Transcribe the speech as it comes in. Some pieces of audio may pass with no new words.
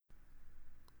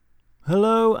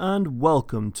Hello and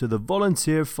welcome to the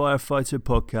Volunteer Firefighter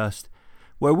Podcast,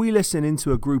 where we listen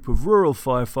into a group of rural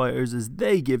firefighters as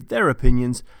they give their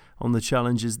opinions on the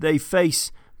challenges they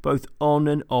face, both on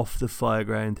and off the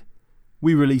fireground.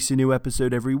 We release a new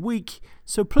episode every week,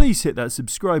 so please hit that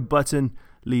subscribe button,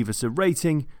 leave us a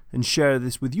rating, and share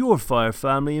this with your fire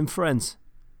family and friends.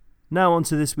 Now on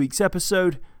to this week's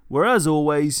episode, where as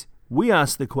always, we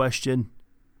ask the question,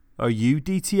 are you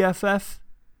DTFF?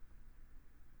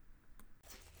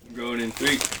 I'm going in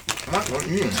 3, What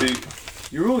you mean? 2.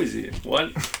 You're always here.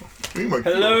 1. Hello.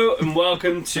 Hello and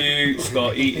welcome to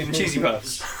Scott eating cheesy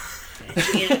puffs.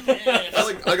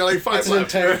 I got like 5 It's an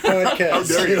left. entire podcast. How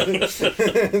dare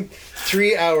you?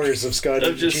 3 hours of Scott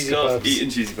I'm eating just cheesy Scott puffs. eating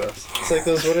cheesy puffs. It's like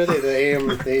those, what are they,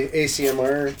 the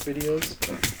ACMR videos?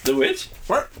 The which?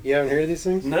 What? You haven't heard of these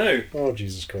things? No. Oh,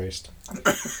 Jesus Christ.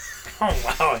 Oh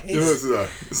wow! This is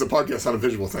a podcast, not a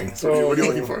visual thing. So what are you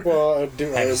looking for? Well, are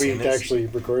you seen we this? actually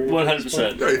recording? at this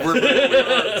 100%. point? Yeah,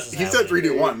 we're- he said 3,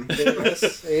 2, 1.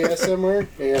 ASMR?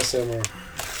 ASMR.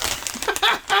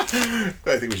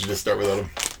 I think we should just start without him.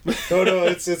 No,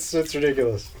 it's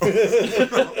ridiculous.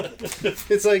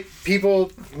 It's like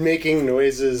people making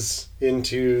noises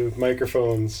into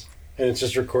microphones, and it's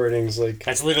just recordings like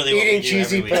That's literally what we eating do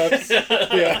cheesy every week. puffs.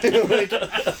 Yeah, like,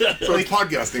 So it's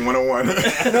podcasting 101. no,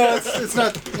 it's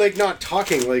not like not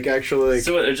talking, like actually like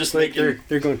So what, they're just like making...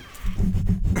 they're going.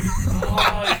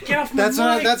 Oh, get off my That's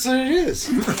what mic. it is.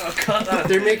 Oh, cut that.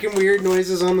 They're making weird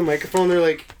noises on the microphone. They're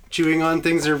like chewing on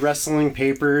things. They're wrestling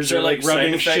papers. So or like sound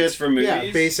rubbing effects shit for movies?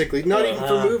 Yeah, basically. Not even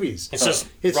for movies. It's just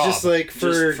It's raw. just like Just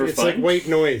for it's fun? like white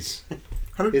noise.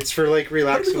 It's for like How did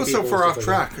relaxing. we go so people far and off stuff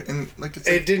like track? And like, it's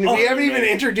that. It didn't. Oh, we haven't even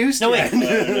man. introduced. No yet.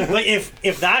 wait, but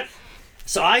if that,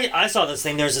 so I saw this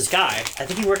thing. There's this guy. I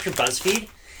think he worked for BuzzFeed,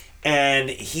 and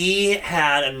he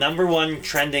had a #1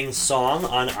 trending song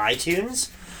on iTunes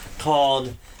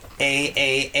called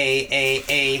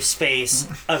A space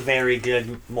a very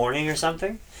good morning or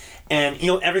something. And you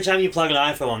know, every time you plug an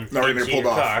iPhone Now we're into getting your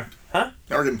pulled off. car, huh?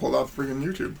 now we're getting pulled off freaking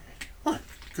YouTube. What?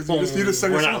 Because you just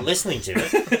said We're your not song. listening to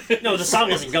it. No, the song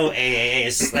doesn't go A.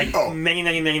 It's like Oh. many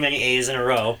A's in a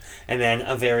row, and then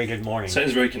a very good morning.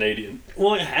 Sounds very Canadian.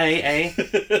 Well, A.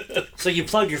 So you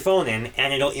plug your phone in,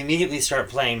 and it'll immediately start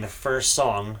playing the first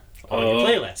song on your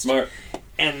playlist. Smart.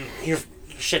 And your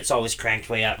shit's always cranked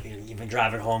way up. You've been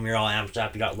driving home, you're all amped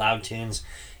up, you got loud tunes.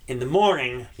 In the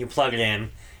morning, you plug it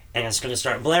in, and it's going to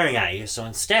start blaring at you. So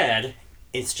instead,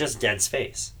 it's just dead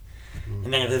space.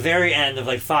 And then at the very end of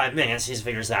like 5 minutes, he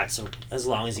figures that, so as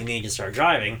long as you need to start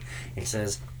driving, he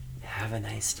says, "Have a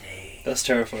nice day." That's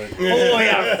terrifying. Oh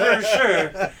yeah, for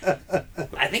sure.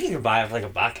 I think you can buy it for like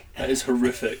 $1. That is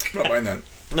horrific. I'm not buying that.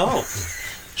 No.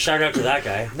 Shout out to that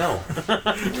guy. No. I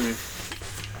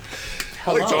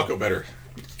like Hello. Jocko better.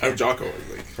 I have Jocko.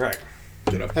 Like, Right.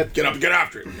 get up, get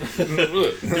after it. Did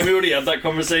we already have that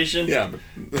conversation? Yeah,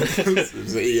 but it's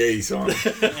an EA song.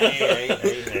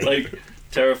 Hey. Like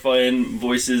terrifying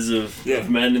voices of Yeah.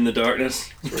 men in the darkness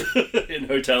in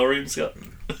hotel rooms, Scott.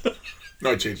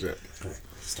 No, I changed that.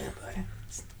 Stand by.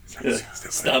 Yeah.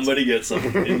 Somebody get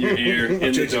something in your ear in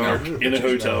the Changing dark now. in a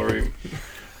hotel room.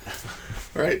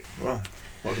 All right. Well,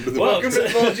 welcome to the Well, Welcome to the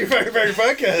Volunteer Firefighter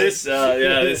Podcast.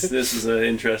 This was an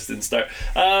interesting start.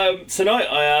 Tonight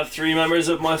I have 3 members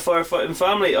of my firefighting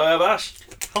family. I have Ash,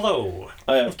 Hello.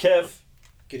 I have Kev,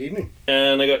 Good evening.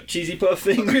 and I got Cheesy Puff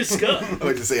Fingers Scott. I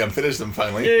like to say I'm finished them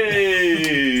finally.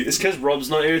 Yay! It's because Rob's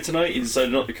not here tonight. He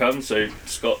decided not to come, so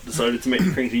Scott decided to make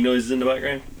the crinkly noises in the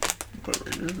background. Put it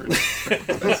right here.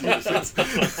 That's useless.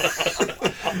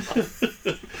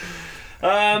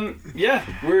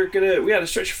 We had a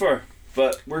stretcher fire,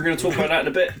 but we're gonna talk about that in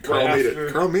a bit. Carl right made after-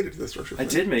 it. Carl made it to the structure. I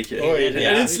did make it. Oh, yeah. I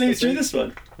didn't sleep through this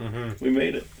one. Mm-hmm. We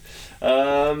made it.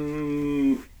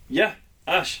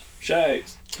 Ash,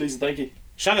 shouts, please and thank you.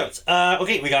 Shoutouts.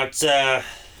 Okay, we got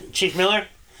Chief Miller,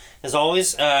 as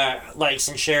always, likes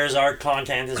and shares our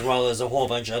content as well as a whole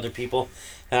bunch of other people.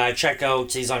 Check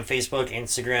out, he's on Facebook,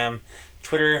 Instagram,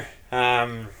 Twitter,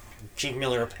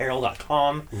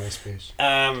 chiefmillerapparel.com.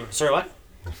 MySpace. Sorry, what?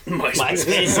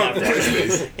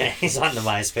 MySpace. Yeah, he's on the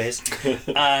MySpace.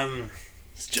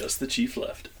 It's just the chief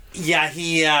left. Yeah,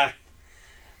 he,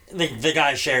 the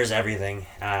guy shares everything.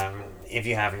 If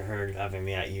you haven't heard of him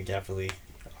yet, you definitely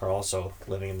are also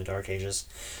living in the dark ages.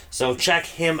 So check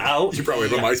him out. You probably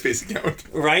have a MySpace account.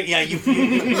 Right? Yeah,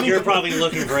 you're probably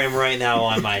looking for him right now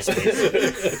on MySpace.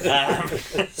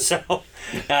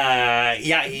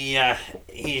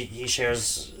 He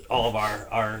shares all of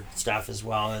our stuff as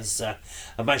well as a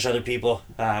bunch of other people,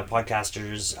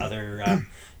 podcasters, other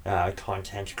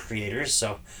content creators.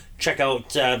 So check out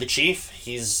the Chief.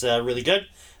 He's really good.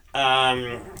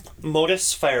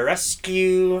 Modus Fire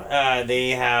Rescue.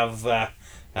 They have the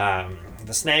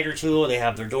snagger tool. They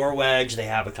have their door wedge. They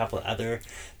have a couple of other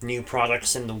new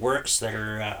products in the works that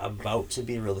are about to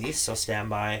be released. So stand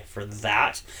by for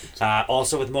that.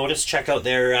 Also with Modus, check out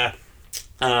their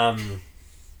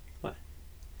what?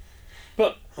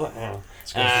 But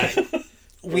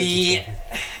we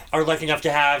are lucky enough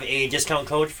to have a discount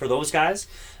code for those guys.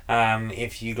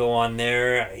 If you go on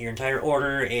there, your entire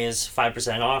order is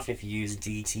 5% off if you use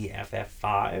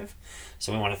DTFF5.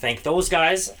 So we want to thank those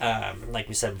guys. Like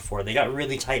we said before, they got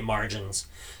really tight margins.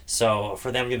 So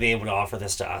for them to be able to offer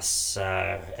this to us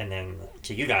and then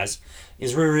to you guys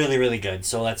is really, really good.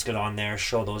 So let's get on there,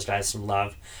 show those guys some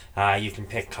love. You can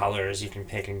pick colors, you can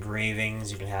pick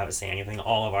engravings, you can have it say anything.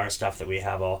 All of our stuff that we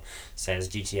have all says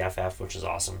DTFF, which is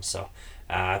awesome. So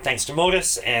thanks to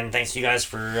Modus, and thanks to you guys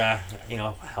for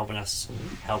helping us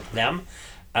help them.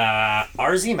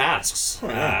 RZ masks.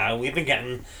 We've been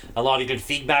getting a lot of good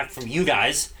feedback from you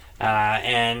guys,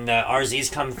 and RZ's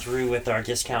come through with our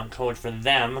discount code for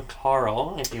them.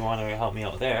 Carl, if you want to help me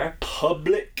out there.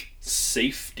 Public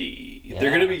safety. Yeah. They're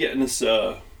going to be getting us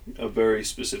a very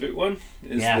specific one.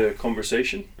 Is Yeah. the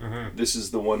conversation. Mm-hmm. This is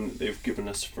the one that they've given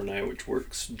us for now, which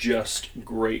works just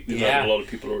great. We've Yeah. had a lot of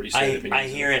people already say they've been I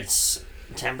using hear it. it's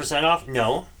 10% off.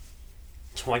 No.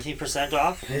 20%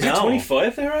 off. Is no. it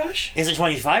 25 there, Ash? Is it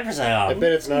 25% I off?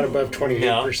 bet it's not above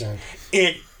 28%.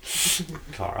 It.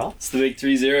 Carl. It's the big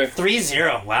 3-0.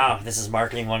 3-0. Wow, this is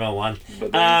marketing 101.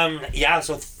 But then- Yeah,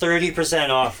 so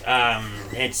 30% off.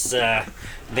 It's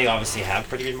they obviously have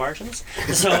pretty good margins,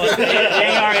 so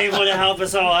they are able to help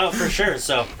us all out for sure.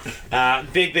 So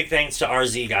big thanks to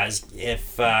RZ guys.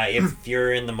 If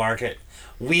you're in the market,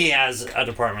 we as a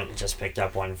department just picked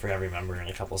up one for every member and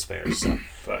a couple spares. So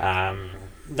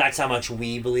that's how much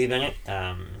we believe in it.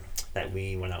 That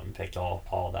we went out and picked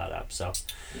all that up. So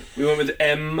We went with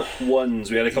M1s.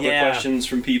 We had a couple Yeah. of questions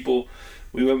from people.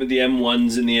 We went with the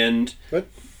M1s in the end. What?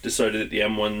 Decided that the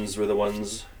M1s were the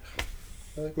ones.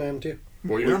 I like my M2.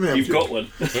 Well, you have You've got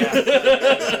one.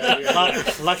 yeah,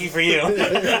 lucky for you.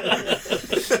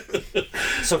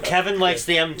 So Kevin likes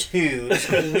the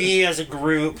M2s. We as a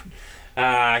group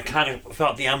kind of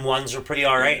felt the M1s were pretty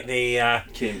alright. They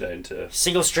Came down to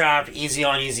single strap, easy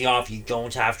on, easy off. You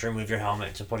don't have to remove your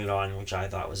helmet to put it on, which I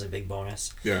thought was a big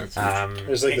bonus. Yeah. It's,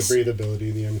 There's like the it's- breathability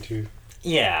of the M2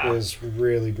 Yeah. is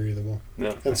really breathable.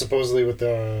 no. And supposedly with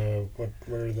the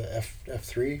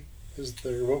F3 is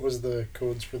there? What was the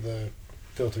codes for the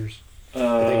filters? I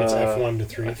think it's F1 to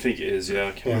 3. I think it is. Yeah,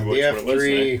 I can't Yeah, remember the which one it was.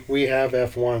 F3, we have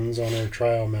F1s on our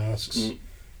trial masks. Mm.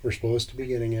 We're supposed to be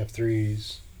getting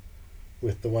F3s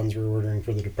with the ones we're ordering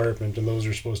for the department, and those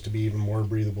are supposed to be even more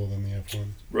breathable than the F1s.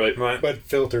 Right. Right. But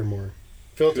filter more.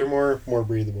 More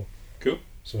breathable. Cool.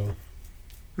 So,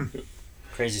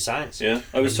 Crazy science. Yeah,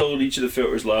 I was told each of the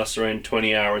filters lasts around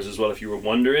 20 hours as well. If you were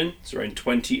wondering, it's around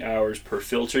 20 hours per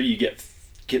filter. You get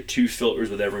 2 filters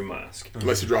with every mask.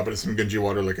 unless you drop it in some Genji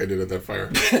water like I did at that fire.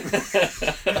 Then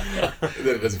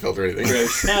it doesn't filter anything. Right.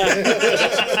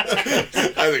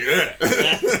 I think,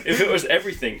 If it was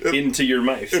everything into your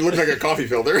mouth. it looked like a coffee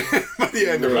filter by the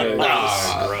end of it.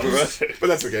 Right. Gross. But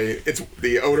that's okay. It's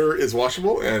the odor is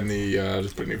washable, and the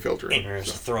just put a new filter in. Or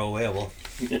just throwawayable.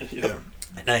 Yeah.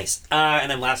 Nice.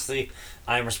 And then lastly,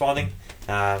 I'm responding.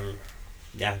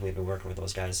 Yeah, we've been working with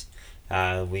those guys.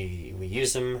 We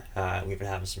use them. We've been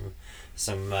having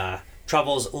some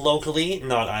troubles locally.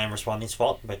 Not I Am Responding's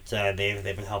fault, but they've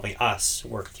been helping us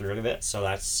work through it a bit. So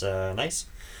that's nice.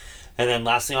 And then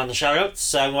lastly on the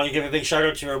shout-outs, I want to give a big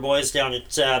shout-out to our boys down at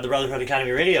the Brotherhood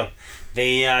Academy Radio.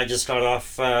 They just got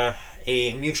off a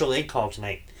mutual aid call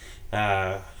tonight.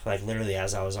 Like literally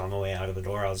as I was on the way out of the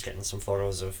door, I was getting some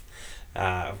photos of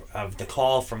the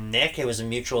call from Nick. It was a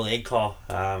mutual aid call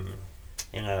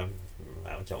in a,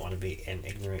 I don't want to be an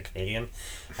ignorant Canadian,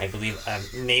 I believe a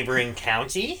neighboring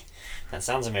county. That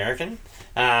sounds American.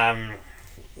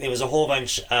 It was a whole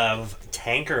bunch of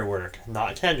tanker work,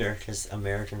 not tender, because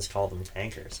Americans call them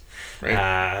tankers.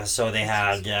 Right. So they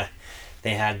had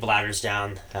bladders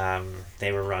down.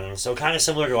 They were running, so kind of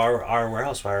similar to our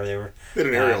warehouse fire. They were. They had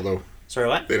an aerial though. Sorry,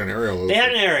 what? They had an aerial. They had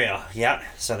an aerial, yeah.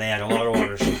 So they had a lot of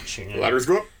water shooting. Ladders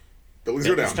go up, buildings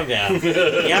go Let's down. come down.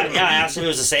 yeah. I asked if it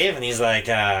was a save, and he's like,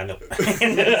 no.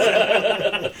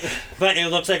 But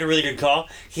it looks like a really good call.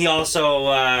 He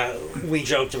also, we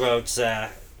joked about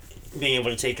being able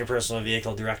to take your personal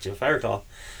vehicle direct to a fire call.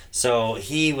 So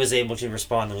he was able to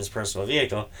respond in his personal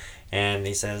vehicle, and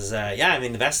he says, yeah, I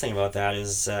mean, the best thing about that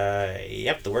is,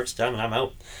 yep, the work's done and I'm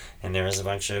out. And there was a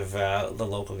bunch of the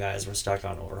local guys were stuck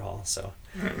on overhaul, so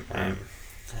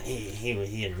he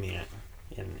didn't mean it.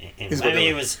 He's I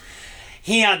mean, good.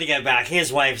 he had to get back.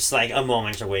 His wife's like a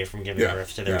moment away from giving Yeah.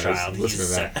 birth to their Yeah, child.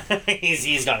 listen to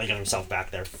He's got to get himself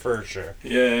back there for sure.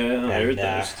 Yeah, I heard And,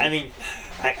 that. I mean,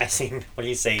 I seen, what do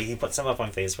you say? He put some up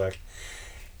on Facebook.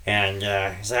 And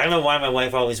he's like, I don't know why my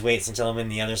wife always waits until I'm in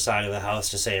the other side of the house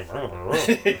to say,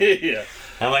 Yeah.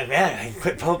 I'm like, man,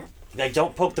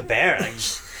 don't poke the bear. Like,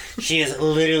 she is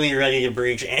literally ready to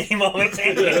breach any moment.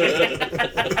 And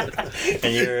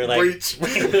you're like, Breach.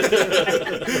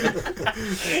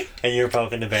 and you're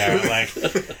poking the bear. I'm like,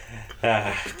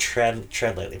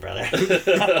 tread lightly,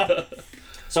 brother.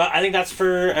 So I think that's it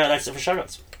for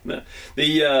shoutouts. No.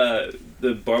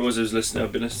 The Barbos is listening.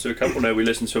 I've been listening to a couple now. We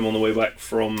listened to him on the way back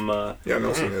from Yeah,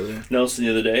 Nelson the other day. Nelson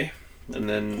the other day, and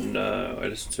then I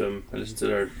listened to him. I listened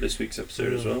to this week's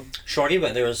episode as well. Shorty,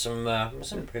 but there was some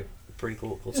pretty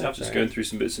cool Yeah, stuff. just there. going through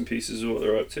some bits and pieces of what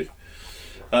they're up to.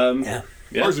 Yeah.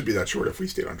 Yeah. Ours would be that short if we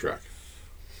stayed on track.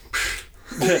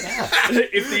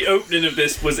 If the opening of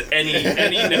this was any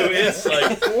notice,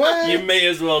 like you may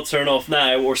as well turn off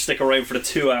now or stick around for the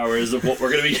 2 hours of what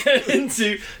we're going to be getting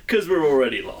into because we're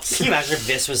already lost. Can you imagine if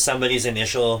this was somebody's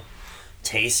initial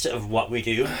taste of what we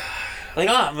do? Like,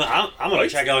 I'm going to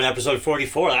check out episode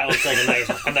 44. That looks like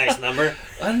a nice number.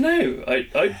 I don't know. I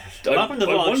Welcome to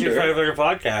the Volunteer wonder. Firefighter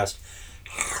Podcast.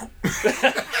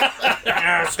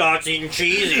 Scott's eating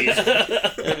cheesies.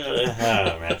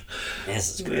 Oh, man.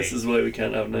 This is great. This is why we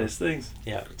can't have nice things.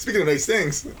 Yeah. Speaking of nice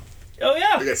things, Oh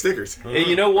yeah. we got stickers. Hey,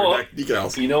 you know Or what?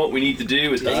 decals. You know what we need to do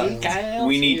with that?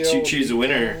 We need to choose a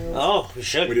winner. Oh, we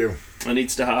should. We do. That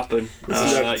needs to happen.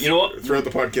 That You know what? Throughout the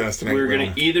podcast tonight. We're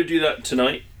going to either do that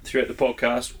tonight throughout the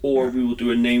podcast, or we will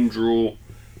do a name draw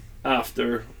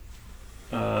after.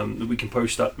 That we can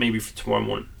post that maybe for tomorrow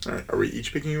morning. All right. Are we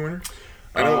each picking a winner?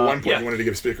 I know at one point yeah. you wanted to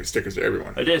give stickers to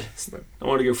everyone. I did. I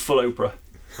want to go full Oprah.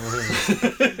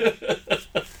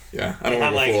 Yeah, I don't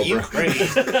I'm want to like, go you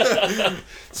Oprah. crazy.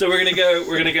 So we're gonna go.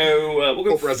 We'll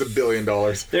go. Oprah has $1 billion.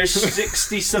 There's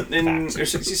 60 something.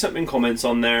 There's 60 something comments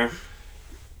on there.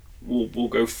 We'll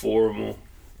go 4 and we'll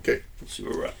Okay. see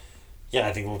where we're at. Yeah,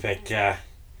 I think we'll pick,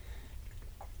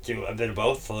 do a bit of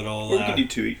both. A little, Or we can do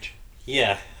 2 each.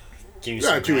 yeah. Do Yeah,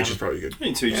 some 2 gram- each is probably good. I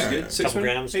mean, 2 each Yeah, is yeah. good. 6 couple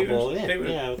grams, couple,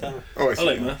 yeah, with that. Oh, I I see.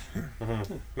 like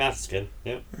math. Math's good,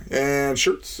 yeah. And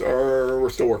shirts we're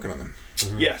still working on them.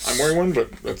 Yes. I'm wearing one,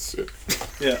 but that's it.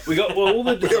 Yeah, we got all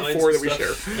the We designs. have 4 and that we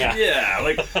share. stuff. Yeah. Yeah,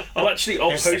 like I'll There's 6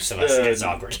 post of us, it's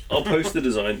awkward. I'll post the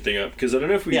design thing up because I don't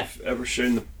know if we've Yeah. ever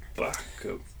shown the back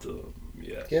of the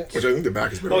Yeah. Which I think the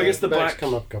back is better. Oh, I guess the Backs back.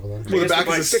 come up a couple of Well, the I guess back is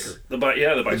a back's- sticker. The back,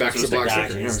 yeah, the back's, The back's also a black Back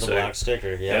sticker, is yeah. the So, black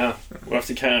sticker, yeah. Yeah, we'll have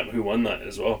to count who won that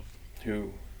as well.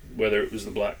 Whether it was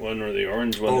the black one or the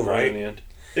orange one. Oh, that won right. In the end,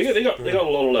 they got a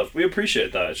lot of love. We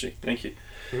appreciate that actually. Thank you.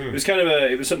 It was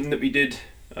it was something that we did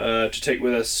to take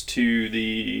with us to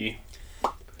the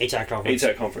ATAC conference.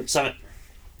 ATAC conference. Summit.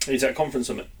 ATAC conference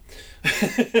summit.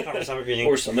 Conference summit meeting.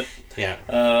 Or summit. Yeah.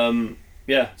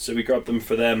 Yeah, so we grabbed them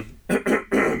for them,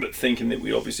 but thinking that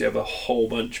we obviously have a whole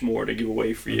bunch more to give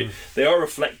away for you. They are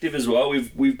reflective as well.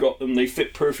 We've got them. They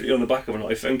fit perfectly on the back of an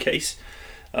iPhone case.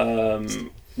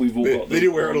 We've all got them. They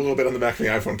do wear it a little bit on the back of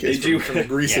the iPhone case They do. from the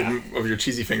grease Yeah. of your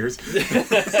cheesy fingers.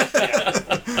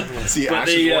 See, But Ash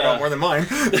they, has worn out more than mine.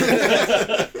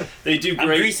 They do I'm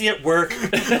great. greasy at work.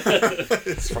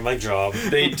 It's for my job.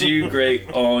 They do great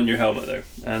on your helmet though,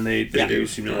 and they Yeah. do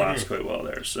seem to last quite well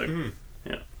there. So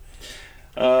yeah.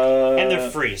 And they're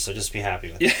free, so just be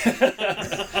happy with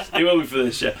it. They will be for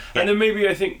this, yeah. And then maybe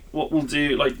I think what we'll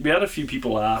do, like we had a few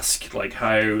people ask like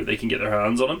how they can get their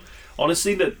hands on them.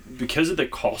 Honestly, that because of the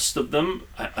cost of them,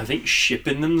 I think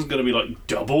shipping them is going to be like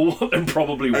double what they're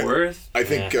probably worth. I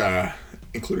think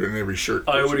included in every shirt.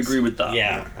 I would purchase. agree with that.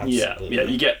 Yeah, yeah, absolutely. yeah.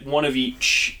 You get one of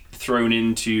each thrown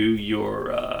into your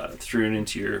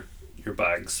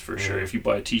bags for sure. If you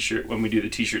buy a T-shirt, when we do the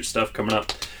T-shirt stuff coming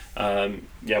up,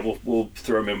 yeah, we'll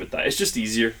throw them in with that. It's just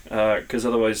easier because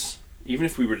otherwise, even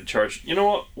if we were to charge, you know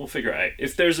what, we'll figure it out.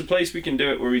 If there's a place we can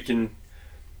do it where we can,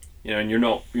 you know, and you're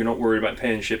not worried about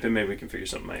paying shipping, maybe we can figure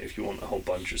something out. If you want a whole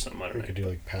bunch or something, I don't We know. could do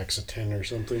like packs of 10 or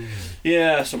something.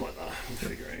 Yeah, something like that. We'll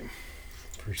figure it out.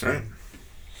 For All right.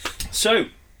 So,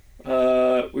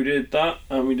 we did that,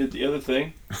 and we did the other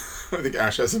thing. I think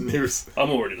Ash has some news. I'm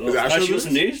already lost. Is Ash Actually, on what's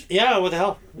the news? Yeah, what the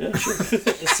hell? Yeah, sure.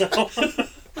 So,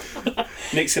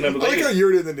 Nick's gonna have a I like how baby.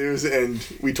 you're in the news and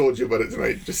we told you about it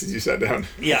tonight just as you sat down.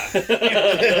 yeah.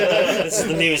 This is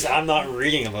the news. I'm not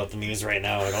reading about the news right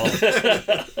now at all.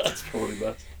 That's probably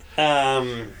best.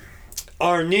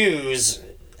 Our news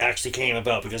actually came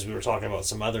about because we were talking about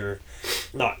some other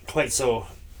not quite so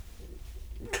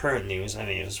current news. I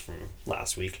mean, it was from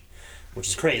last week, which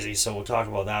is crazy, so we'll talk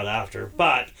about that after.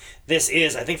 But this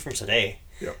is, I think, from today.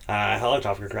 Yep. A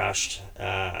helicopter crashed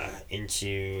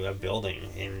into a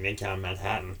building in Midtown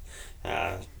Manhattan.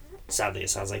 Sadly, it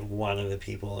sounds like one of the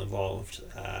people involved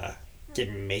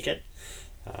didn't make it.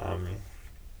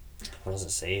 What does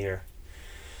it say here?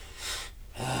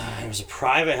 It was a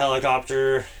private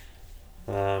helicopter.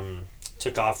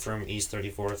 Took off from East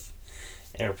 34th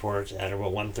Airport at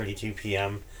about 1:32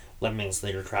 p.m. 11 minutes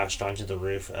later, crashed onto the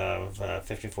roof of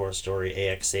 54-story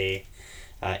AXA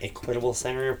Equitable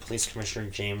Center. Police Commissioner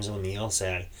James O'Neill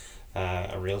said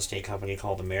a real estate company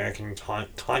called American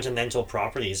Continental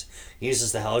Properties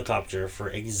uses the helicopter for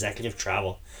executive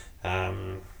travel.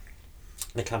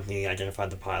 The company identified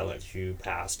the pilot, who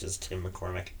passed as Tim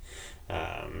McCormick.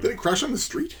 Did it crash on the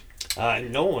street?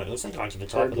 No, it looks like onto the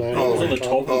top of the Hard It was on building. the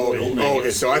top of the building.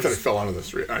 Okay. So I thought it fell onto the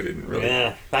street. I didn't really.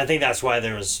 Yeah, I think that's why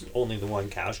there was only the one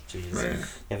casualty. Right.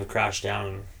 If it crashed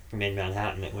down in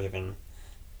mid-Manhattan, it would have been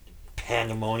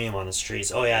pandemonium on the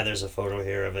streets. Oh yeah, there's a photo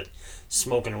here of it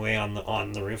smoking away on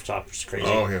the rooftop. It's crazy.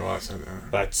 Oh, okay. Well, I said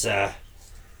that. But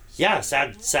yeah,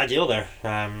 sad deal there.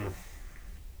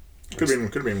 Could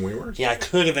have been way worse. Yeah, it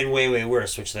could have been way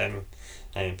worse. Which then,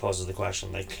 poses the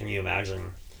question: like, can you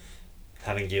imagine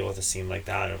having to deal with a scene like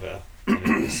that of a?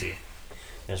 See,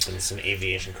 there's been some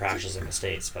aviation crashes in the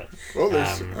States, but Well,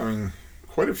 there's. I mean,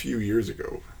 quite a few years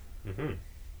ago, mhm.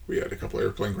 we had a couple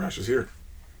airplane crashes here.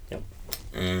 Yep.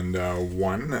 And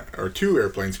one or two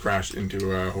airplanes crashed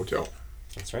into a hotel.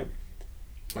 That's right.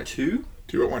 Two?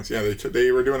 Two at once. Yeah,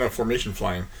 they were doing a formation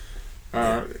flying.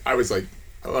 I was like,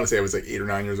 I want to say I was like 8 or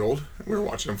 9 years old. We were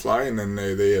watching them fly, and then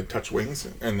they had touch wings,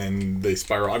 and then they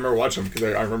spiral. I remember watching them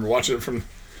because I remember watching it from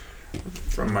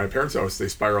my parents' house. They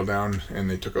spiraled down, and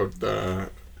they took out a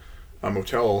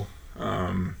motel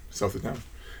south of town,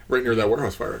 right near that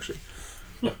warehouse fire, actually.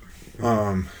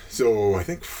 So I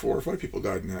think 4 or 5 people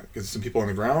died in that, because some people on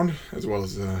the ground as well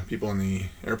as people in the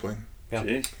airplane. Yeah.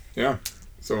 Jeez. Yeah,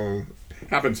 so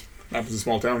happens in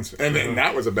small towns, and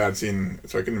that was a bad scene.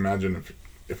 So I can imagine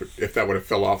if that would have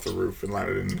fell off the roof and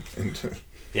landed into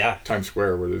Yeah. Times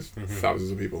Square, where there's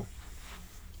thousands of people.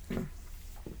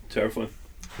 Terrifying.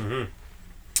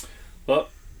 Mm-hmm. But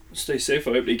stay safe.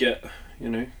 I hope they get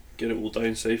it all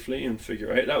down safely and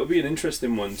figure out. That would be an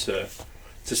interesting one to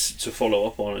follow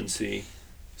up on and see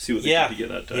what they Yeah. did to get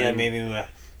that down. Yeah, maybe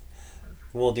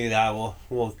we'll do that.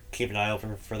 We'll keep an eye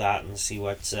open for that and see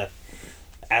what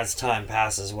as time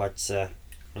passes what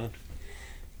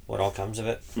all comes of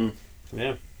it. Mm.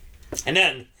 Yeah, and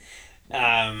then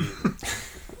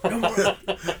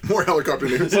More helicopter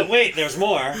news. but wait, there's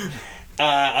more.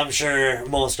 I'm sure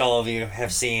most all of you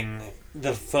have seen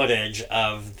the footage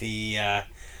of the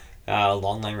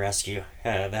Longline rescue,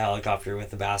 the helicopter with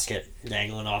the basket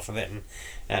dangling off of it,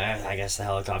 and I guess the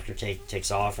helicopter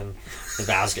takes off, and the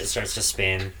basket starts to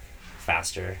spin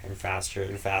faster and faster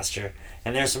and faster.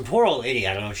 And there's some poor old lady.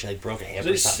 I don't know if she like broke a hip Was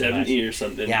or it something. 70 or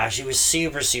something? Yeah, she was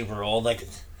super old. Like,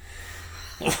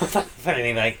 funny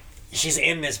thing, like she's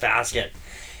in this basket,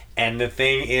 and the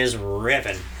thing is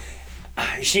ripping.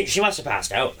 She must have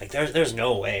passed out. Like there's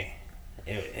no way.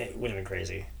 It would have been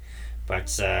crazy.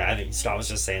 But I think Scott was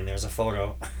just saying there's a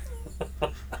photo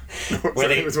where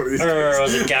they, It was one of these or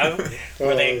was it Gav?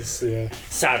 Where they, yeah.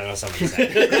 so I don't know, somebody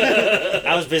said.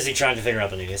 I was busy trying to figure out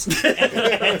the news. And,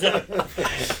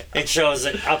 it shows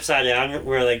it upside down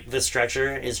where like the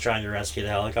stretcher is trying to rescue the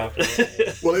helicopter.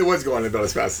 Well, it was going about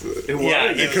as fast as It was.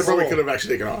 Yeah, it it probably could have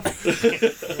actually taken off.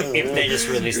 If they just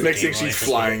released the Next thing cable, she's it just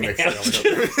flying would've- next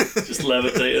to Just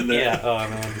levitating there. Yeah, oh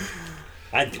man.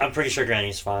 I'm pretty sure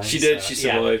Granny's fine. She did. so, She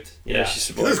survived. Yeah, Yeah.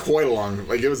 she It was survived. quite a long,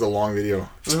 like it was a long video,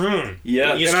 Mm-hmm.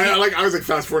 Yeah. You and I was like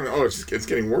fast forwarding. Oh, it's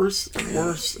getting worse and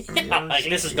worse and worse. Like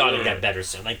this is gonna get better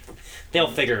soon. Like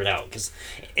they'll figure it out because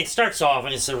it starts off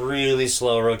and it's a really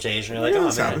slow rotation. You're like, Yeah, oh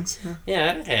this man, happens. Yeah.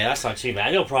 yeah, okay, that's not too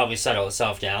bad. It'll probably settle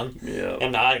itself down. Yeah.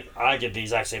 And I did the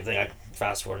exact same thing. I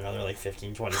fast forward another like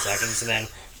 15, 20 seconds, and then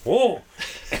whoa,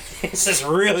 it's just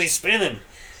really spinning.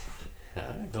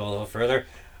 Go a little further.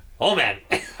 Oh man,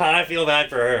 I feel bad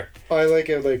for her. I like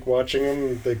it, like watching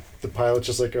him. The pilot's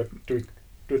just like, do we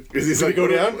Is he do we like, go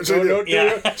down? what should I do?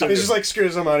 Yeah. He's just like,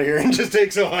 screws I'm out of here, and just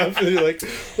takes off. And you're like,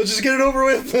 let's just get it over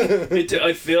with.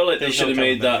 I feel like they There's should no have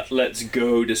made coming that "let's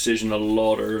go" decision a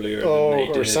lot earlier. Oh, than they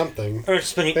or did. something. Or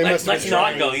spinning. They Like, must have let's been not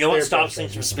trying go. You know what air stops pressure.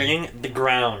 things from spinning? The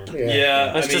ground.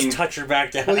 Yeah, Let's I mean, just touch her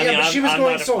back down. Well, yeah, I mean, but she was I'm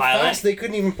going not a so pilot. fast they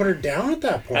couldn't even put her down at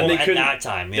that point. And they at couldn't- that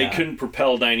time, yeah. they couldn't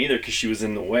propel down either because she was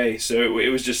in the way. So it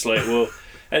was just like, well,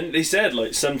 and they said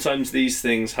like sometimes these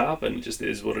things happen. It just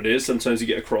is what it is. Sometimes you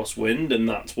get a crosswind, and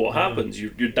that's what happens.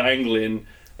 You're dangling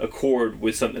a cord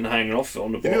with something hanging off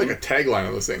on the You need bottom. like a tagline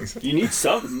of those things. You need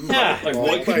something. Yeah. Like Well,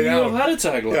 why couldn't by you now- have had a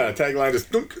tagline? Yeah, a tagline just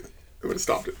dunk. It would have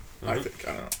stopped it. I think.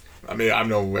 I don't know. I mean, I'm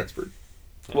no expert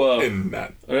Well, in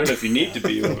that. I don't know if you need to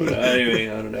be. But anyway,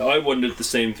 I don't know. I wondered the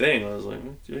same thing. I was like,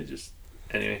 do I just...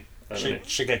 Anyway, I don't know.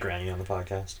 Should get Granny on the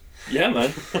podcast. Yeah,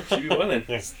 man. She'd be willing.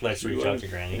 Let's reach out to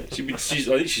Granny. I think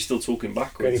she's still talking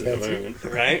backwards Granny at the Patsy. moment.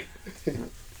 Right?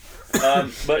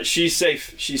 But she's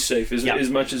safe. She's safe. As, Yeah.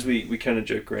 as much as we kind of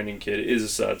joke around and kid, it is a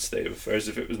sad state of affairs.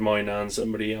 If it was my nan,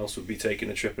 somebody else would be taking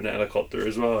a trip in a helicopter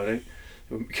as well, I think.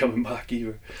 They wouldn't be coming back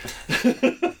either.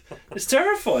 It's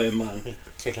terrifying, man.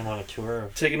 Taking him on a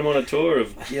tour. Taking them on a tour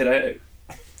of get out.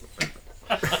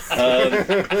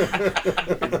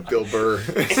 Bill Burr.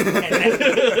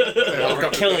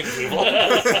 Killing people.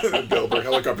 Bill Burr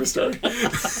helicopter story.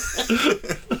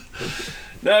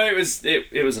 No, it was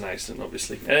an accident,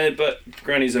 obviously. But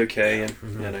Granny's okay, and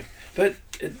you know. But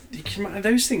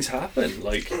those things happen.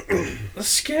 Like that's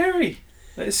scary.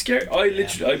 It's scary. I'd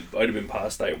have been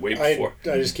passed out way before.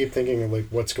 I just keep thinking of like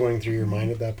what's going through your mind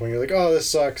at that point. You're like, oh, this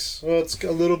sucks. Well, it's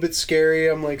a little bit scary.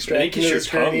 I'm like strapped into this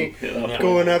granny,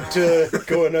 going up to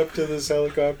this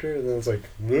helicopter, and then it's like,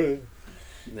 ugh.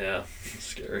 Yeah, it's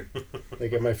scary.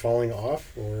 Like, am I falling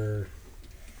off or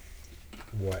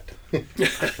what?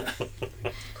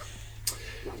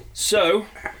 So,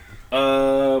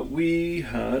 we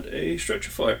had a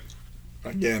structure fire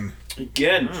Again.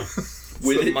 again.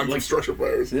 With It's a it, month like, of structure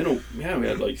fires. we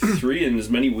had like 3 in as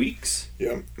many weeks.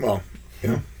 Yeah. Well,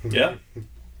 yeah. Yeah,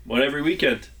 one every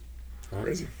weekend.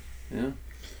 Crazy. Yeah.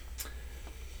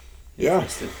 Yeah.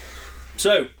 Interesting.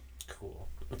 So, Cool.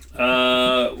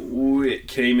 it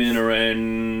came in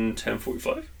around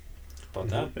 10:45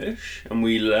 About that. ish, and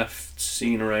we left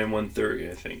scene around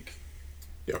 1:30, I think.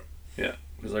 Yep. Yeah,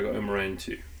 because I got home around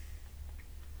 2.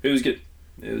 It was good.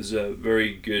 It was a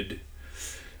very good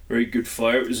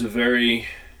fire. It was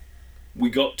we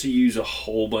got to use a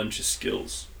whole bunch of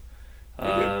skills.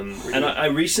 And I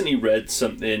recently read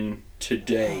something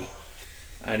today,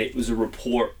 and it was a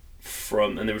report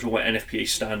and they were talking about NFPA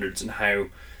standards and how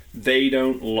they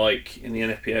don't like, in the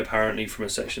NFPA apparently from a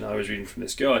section I was reading from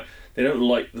this guy, they don't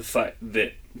like the fact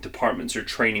that departments are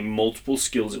training multiple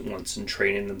skills at once and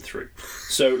training them through.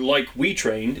 So like we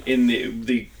trained in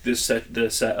the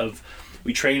set of,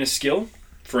 we train a skill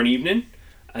for an evening,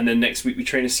 and then next week we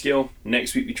train a skill,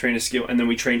 next week we train a skill, and then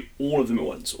we train all of them at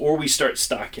once. Or we start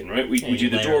stacking, right? We do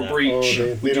the door breach,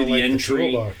 we do the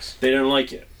entry. They don't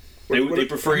like it. They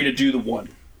prefer you to do the one.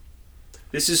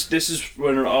 This is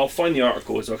when I'll find the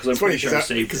article as well, because I'm pretty sure I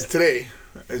saved it. Because today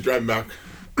I was driving back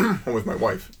home with my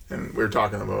wife, and we were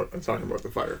talking about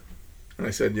the fire, and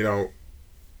I said,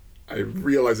 I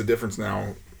realize the difference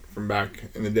now from back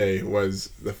in the day was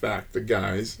the fact the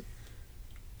guys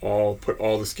all put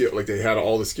all the skill, like they had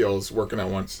all the skills working at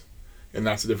once, and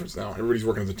that's the difference now. Everybody's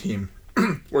working as a team,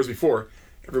 whereas before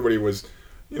everybody was,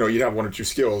 you'd have 1 or 2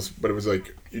 skills, but it was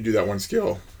like you do that one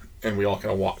skill, and we all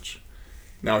kind of watch.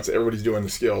 Now it's everybody's doing the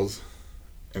skills,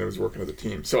 and it was working as a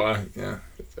team. So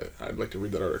I'd like to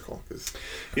read that article because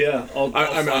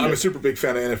I'm a super big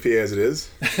fan of NFPA as it is.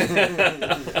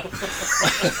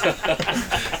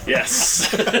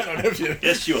 Yes. I don't know if you.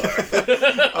 Yes, you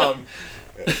are.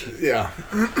 Yeah.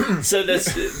 So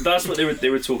that's what they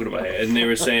were talking about, and they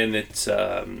were saying that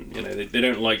they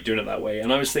don't like doing it that way.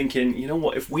 And I was thinking, you know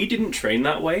what? If we didn't train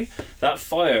that way, that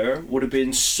fire would have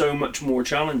been so much more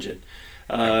challenging.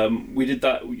 We did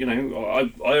that.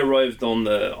 I arrived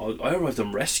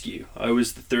on rescue. I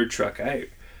was the 3rd truck out,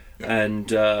 and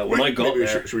when I got there,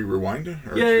 should we rewind?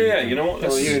 Yeah. You know what?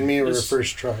 Well, you and me were the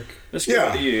first truck. Let's go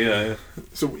back to you. Yeah.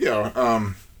 So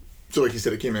so like you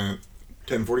said, it came in at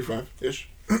 10:45 ish.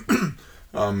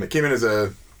 It came in as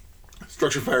a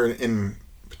structure fire in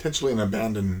potentially an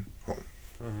abandoned home.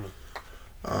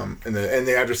 And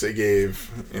the address they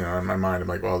gave, in my mind, I'm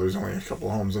like, well, there's only a couple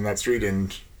of homes on that street,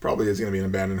 and probably is going to be an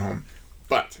abandoned home.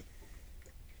 But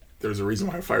there's a reason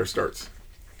why a fire starts,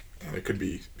 and it could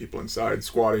be people inside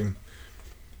squatting.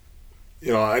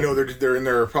 I know they're in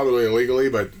there probably illegally,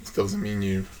 but it still doesn't mean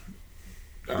you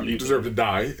deserve to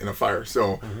die in a fire.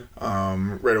 So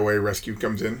right away, rescue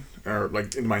comes in, or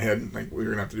like in my head, like we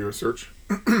were gonna have to do a search.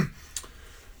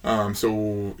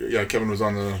 So yeah, Kevin was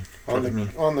on the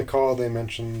call. They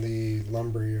mentioned the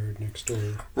lumber yard next door.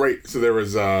 Right. So there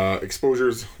was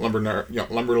exposures, lumber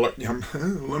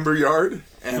yard,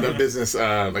 and a business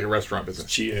like a restaurant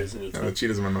business. Cheetahs.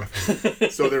 Cheetahs in my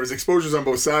mouth. So there was exposures on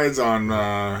both sides,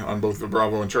 on both the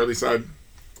Bravo and Charlie side,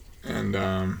 and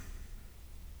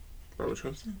Bravo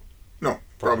Charlie side. No,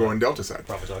 Bravo and Delta side.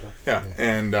 Bravo Delta. Yeah,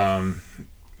 and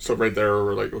so right there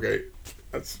we're like, okay,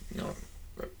 that's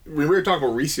we were talking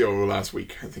about Resio last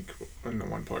week, I think, on the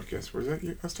one podcast. Was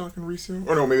that us talking Resio?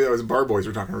 Or no, maybe that was Bar Boys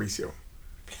were talking Resio.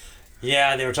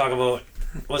 Yeah, they were talking about,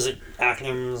 was it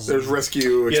acronyms? There's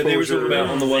rescue, exposure. Yeah, they were talking about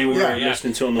on the one we were Yeah.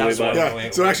 listening to on the way by. Yeah,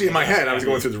 so actually in my head, I was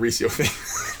going through the Recio thing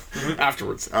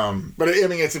afterwards. But I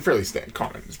mean, it's a fairly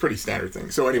common. It's a pretty standard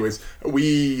thing. So anyways,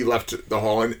 we left the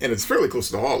hall, and it's fairly close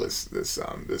to the hall, this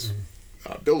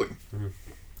building.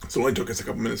 So it only took us a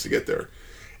couple minutes to get there.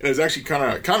 And it was actually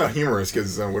kind of humorous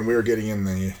because when we were getting in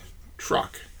the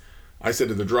truck, I said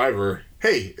to the driver,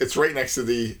 hey, it's right next to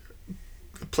the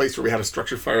place where we had a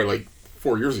structure fire like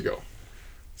 4 years ago.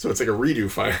 So it's like a redo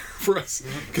fire for us.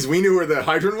 Because we knew where the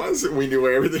hydrant was, and we knew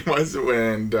where everything was.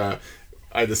 And I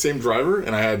had the same driver,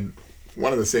 and I had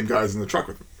one of the same guys in the truck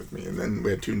with me. And then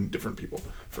we had 2 different people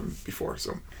from before.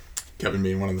 So Kevin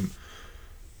being one of them.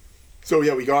 So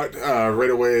yeah, we got right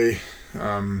away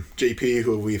JP,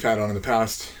 who we've had on in the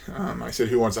past. I said,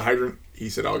 who wants a hydrant? He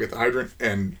said, I'll get the hydrant.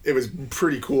 And it was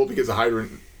pretty cool because the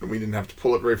hydrant, we didn't have to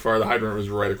pull it very far. The hydrant was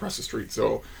right across the street.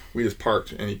 So we just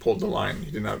parked and he pulled the line.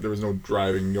 There was no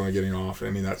driving, getting off,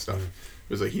 any of that stuff. It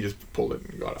was like he just pulled it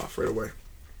and got off right away.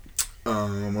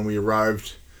 When we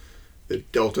arrived, the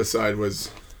Delta side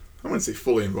was, I wouldn't say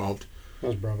fully involved. That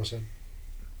was Bravo side.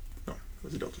 No, it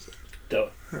was the Delta side.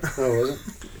 Delta. Oh, was it?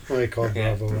 Well, I called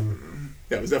Bravo and...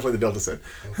 Yeah, it was definitely the Delta side.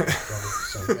 Okay, Bravo.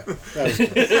 So, yeah,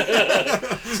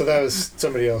 that was so that was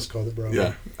somebody else called it Bravo.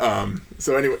 Yeah.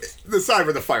 So anyway, the side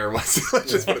where the fire was, let's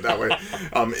just put it that way.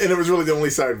 And it was really the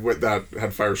only side that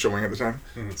had fire showing at the time.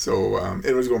 So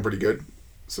it was going pretty good.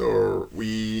 So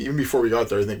even before we got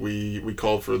there, I think we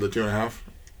called for the 2.5.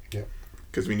 Yeah.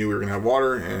 Because we knew we were going to have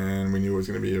water and we knew it was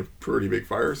going to be a pretty big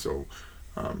fire. So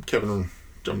Kevin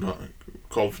jumped on,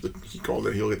 he called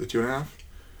it, he'll get the 2.5.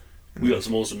 We got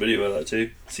some awesome video of that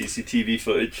too. CCTV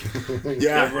footage.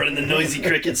 Yeah. Of running the noisy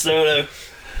cricket solo.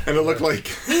 And it looked like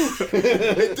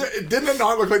didn't it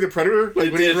not look like the Predator?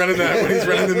 Like when he's running the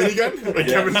minigun? Like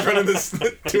Kevin's running this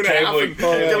 2.5 and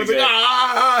Kevin's like,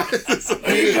 ah!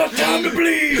 I ain't got time to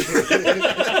bleed!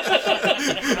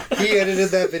 He edited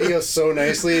that video so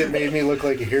nicely, it made me look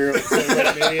like a hero instead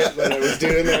of an idiot. But I was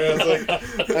doing there,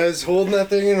 I was holding that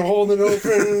thing and holding it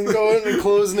open and going and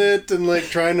closing it and like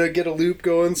trying to get a loop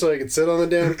going so I could sit on the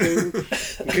damn thing.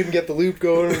 I couldn't get the loop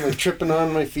going and like tripping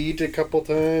on my feet a couple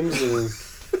times and like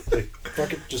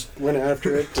fuck it, just went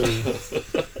after it. And...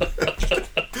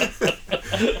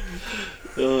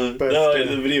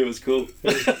 the video was cool.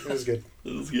 It was good.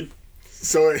 It was good.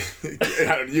 So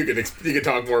you could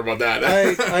talk more about that.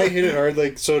 I hit it hard.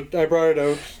 Like, so I brought it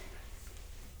out.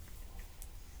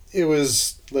 It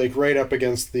was like right up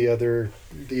against the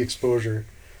exposure.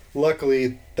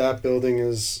 Luckily, that building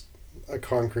is a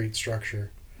concrete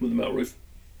structure With a metal roof.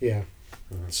 Yeah.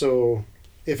 So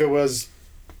if it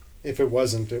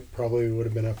wasn't, it probably would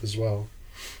have been up as well.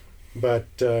 But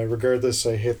regardless,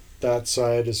 I hit that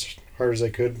side as hard as I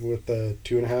could with the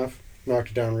 2.5.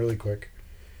 Knocked it down really quick.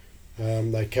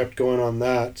 I kept going on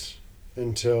that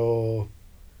until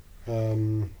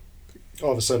all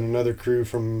of a sudden another crew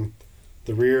from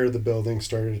the rear of the building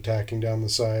started attacking down the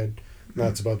side. And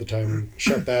that's about the time we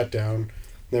shut that down.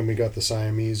 Then we got the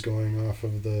Siamese going off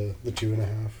of the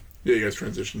 2.5. Yeah, you guys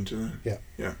transitioned to that. Yeah.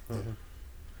 Yeah. And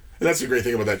that's the great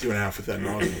thing about that 2.5 with that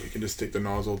nozzle. You can just take the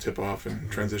nozzle tip off and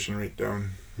transition right down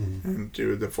and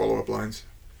do the follow-up lines.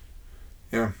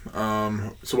 Yeah.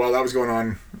 So while that was going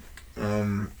on,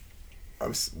 I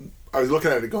was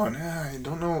looking at it going, I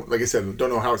don't know. Like I said, don't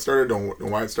know how it started, don't know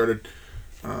why it started.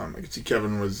 I could see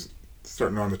Kevin was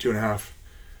starting on the 2.5.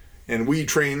 And we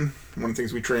train, one of the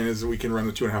things we train is we can run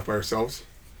the 2.5 by ourselves.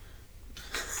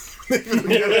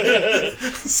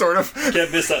 Sort of.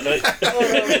 Can't miss that night.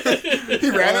 He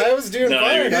ran it. I was doing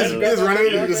fine. He was running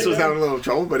it. He just was having a little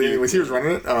trouble. But anyways, he was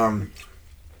running it.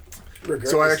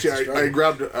 So I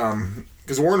grabbed,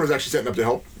 because Warren was actually setting up to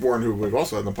help. Warren, who we've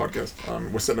also had on the podcast,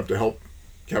 was setting up to help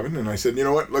Kevin. And I said, you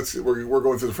know what? We're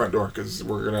going through the front door because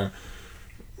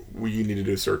we need to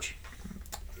do a search.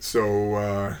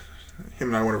 So him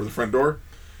and I went over the front door,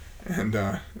 and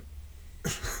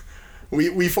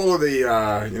we follow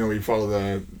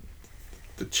the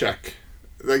check,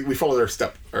 like we follow our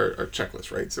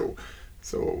checklist, right? So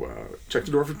check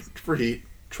the door for heat,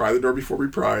 try the door before we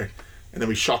pry, and then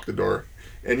we shock the door.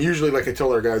 And usually, like I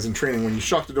tell our guys in training, when you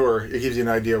shock the door, it gives you an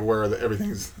idea of where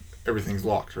everything's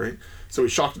locked, right? So we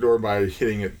shock the door by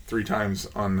hitting it 3 times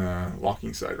on the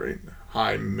locking side, right?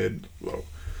 High, mid, low.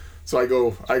 So I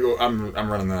go. I'm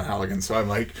running the Halligan, so I'm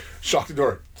like, shock the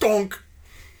door, donk,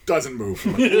 doesn't move.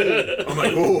 I'm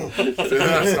like, oh, that's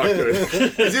not good.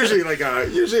 It's usually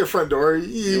usually a front door,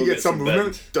 you get some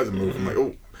movement, doesn't move. I'm like,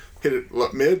 oh, hit it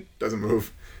mid, doesn't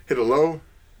move. Hit it low,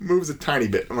 moves a tiny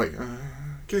bit. I'm like,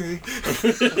 okay.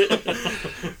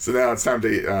 So now it's time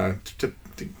to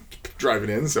driving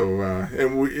in. So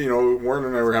and we, Warren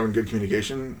and I were having good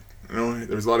communication.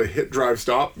 There was a lot of hit drive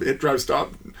stop,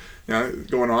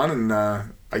 going on, and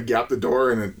I gapped the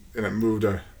door and it moved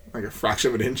like a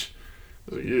fraction of an inch.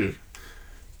 I was like, ew.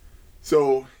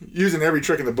 So using every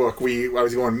trick in the book, I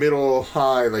was going middle,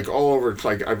 high, like all over.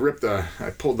 Like I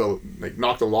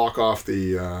knocked the lock off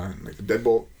the the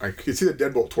deadbolt. I could see the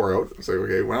deadbolt tore out. I was like,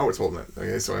 okay, well, now it's holding it.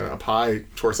 Okay, so up high,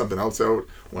 tore something else out.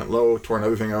 Went low, tore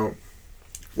another thing out.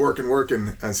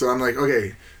 Working, and so I'm like,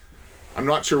 okay, I'm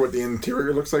not sure what the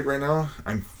interior looks like right now.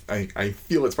 I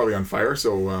feel it's probably on fire.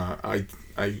 So I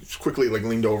quickly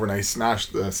leaned over and I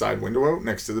smashed the side window out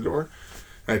next to the door.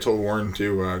 And I told Warren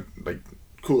to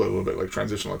cool it a little bit, like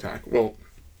transitional attack. Well,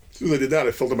 as soon as I did that,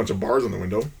 I filled a bunch of bars on the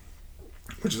window,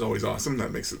 which is always awesome.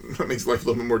 That makes life a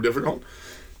little bit more difficult.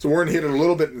 So Warren hit it a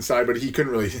little bit inside, but he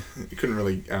couldn't really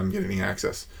get any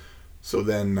access. So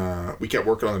then we kept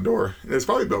working on the door, and it was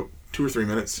probably about 2 or 3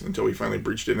 minutes until we finally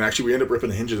breached it. And actually, we ended up ripping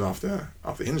the hinges off the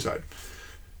hinge side.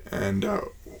 And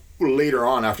later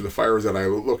on, after the fire was out, I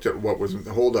looked at what was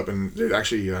the holdup, and they'd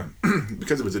actually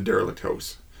because it was a derelict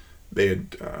house. They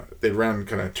ran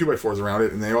kind of 2x4s around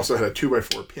it, and they also had a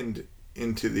 2x4 pinned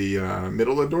into the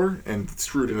middle of the door and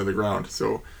screwed into the ground.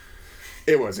 So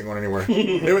it wasn't going anywhere.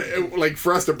 Like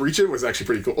for us to breach it was actually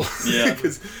pretty cool. Yeah,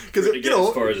 because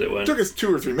as far as it went, took us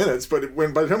 2 or 3 minutes, but by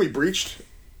the time we breached,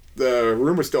 the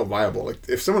room was still viable. Like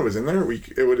if someone was in there,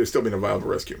 it would have still been a viable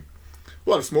rescue. A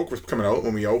lot of smoke was coming out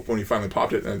when we finally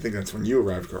popped it, and I think that's when you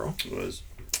arrived, Carl. It was.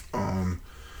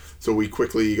 So we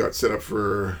quickly got set up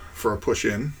for a push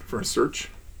in for a search.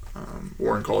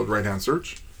 Warren called right hand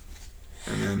search,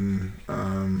 and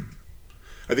then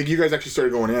I think you guys actually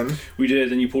started going in. We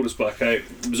did, and you pulled us back out.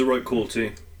 It was a right call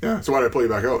too. Yeah. So why did I pull you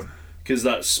back out? Because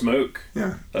that smoke.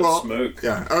 Yeah. Smoke.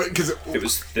 Yeah. Because it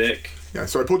was thick. Yeah.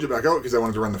 So I pulled you back out because I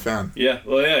wanted to run the fan. Yeah.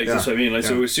 Well, yeah. That's what I mean.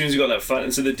 So as soon as you got that fan,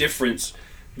 and so the difference.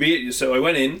 So I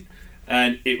went in,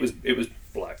 and it was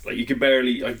black. Like you could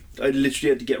barely. I literally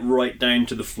had to get right down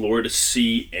to the floor to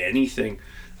see anything,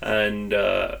 and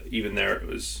even there it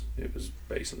was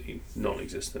basically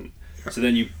non-existent. Yeah. So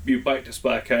then you backed us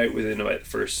back out within about the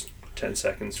first 10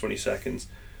 seconds, 20 seconds.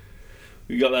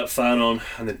 We got that fan on,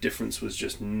 and the difference was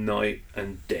just night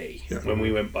and day. Yeah. When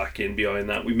we went back in behind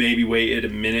that, we maybe waited a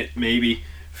minute,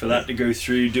 for that to go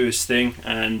through, do its thing,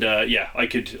 and I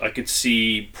could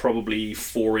see probably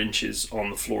 4 inches on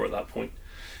the floor at that point.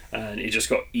 And it just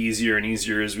got easier and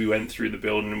easier as we went through the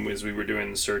building, and as we were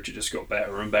doing the search, it just got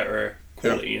better and better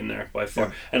quality in there by far.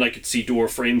 Yeah. And I could see door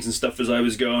frames and stuff as I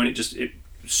was going. It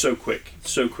so quick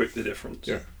the difference.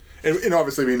 Yeah, and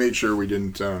obviously we made sure we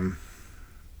didn't.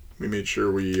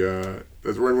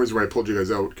 That's one reason why I pulled you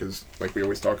guys out, because like we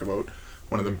always talk about,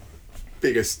 one of the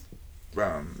biggest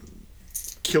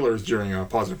killers during a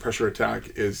positive pressure attack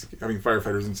is having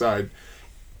firefighters inside,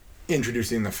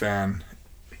 introducing the fan,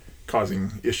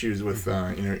 causing issues with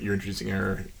you're introducing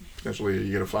air, potentially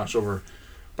you get a flashover.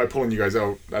 By pulling you guys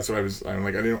out, that's what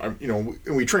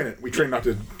we train not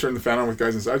to turn the fan on with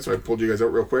guys inside, so I pulled you guys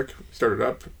out real quick, started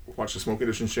up, watched the smoke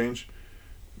conditions change,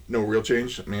 no real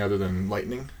change, other than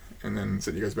lightning, and then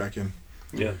set you guys back in.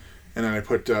 Yeah. And then I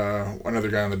put another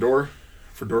guy on the door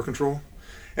for door control.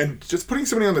 And just putting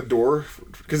somebody on the door,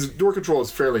 because door control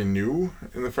is fairly new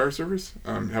in the fire service,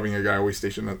 having a guy always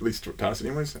stationed, at least to us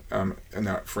anyways, in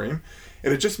that frame.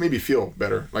 And it just made me feel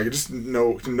better. Like, to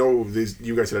know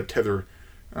you guys had a tether.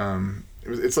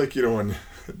 It's like, when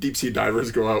deep sea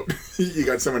divers go out, you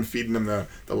got someone feeding them the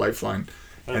lifeline.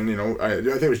 And, I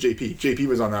think it was JP. JP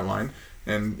was on that line,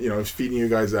 and, feeding you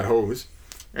guys that hose.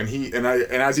 And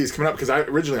as he's coming up, because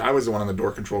originally I was the one on the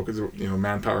door control, because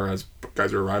manpower as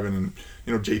guys are arriving, and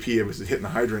JP was hitting the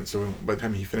hydrant. So by the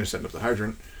time he finished setting up the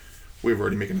hydrant, we were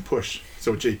already making a push.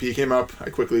 So JP came up. I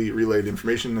quickly relayed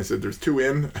information. I said, "There's 2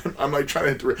 in." I'm like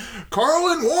trying to Carl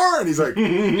and Warren. He's like,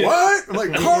 "What?" I'm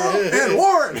like, "Carl and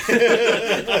Warren,"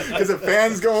 because the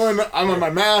fan's going. I'm on my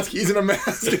mask. He's in a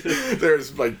mask.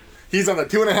 There's like. He's on the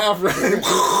 2.5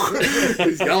 run.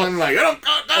 He's yelling like, "I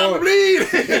don't bleed."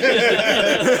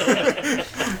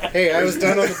 Hey, I was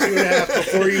done on the 2.5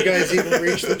 before you guys even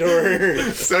reached the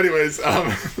door. So, anyways,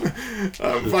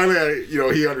 finally,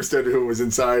 he understood who was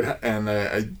inside, and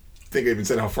I think I even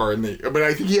said how far in but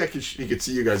I think he could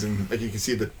see you guys, and like you could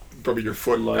see probably your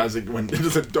foot as it went into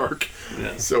the dark.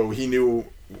 Yeah. So he knew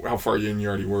how far in you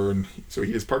already were, and so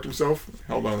he just parked himself,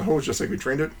 held on the hose just like we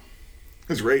trained it. It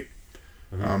was great.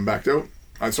 Backed out.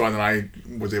 So then I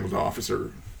was able to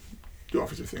do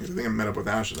officer things. I think I met up with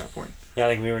Ash at that point. Yeah, I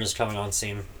think we were just coming on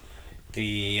scene.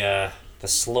 The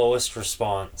slowest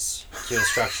response to a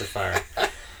structure fire.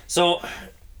 So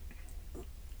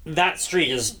that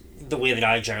street is the way that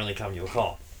I generally come to a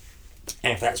call.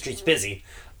 And if that street's busy,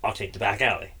 I'll take the back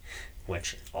alley,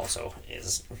 which also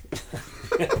is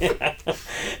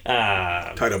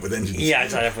Tied up with engines. yeah,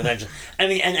 tied up with engine. I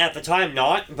mean, and at the time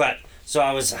not, but so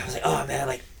I was like, oh man,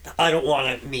 like I don't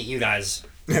want to meet you guys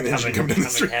And the engine coming down the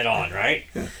street. head on, right?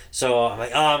 So I'm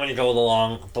like, oh, I'm gonna go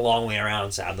the long way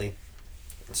around, sadly.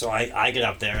 So I get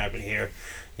up there, I can hear,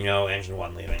 engine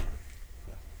 1 leaving.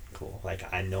 Cool.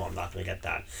 Like I know I'm not gonna get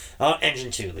that. Oh,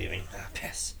 engine 2 leaving. Ah,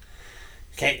 piss.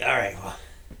 Okay, all right. Well,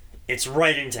 it's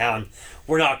right in town.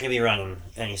 We're not gonna be running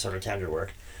any sort of tender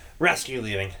work. Rescue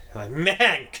leaving. I'm like,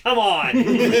 man, come on.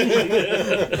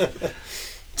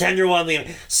 Tender 1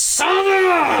 leaving. Son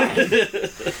of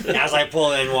a! As I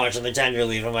pull in watching the tender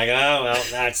leave, I'm like, oh, well,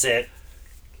 that's it.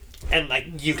 And,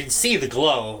 like, you can see the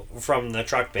glow from the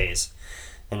truck bays.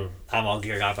 And I'm all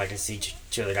geared up. I can see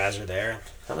two other guys are there.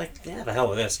 I'm like, yeah, the hell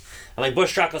with this. I'm like,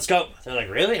 bush truck, let's go. They're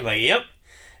like, really? I'm like, yep.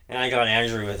 And I got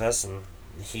Andrew with us, and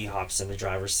he hops in the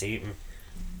driver's seat and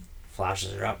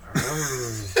flashes her up.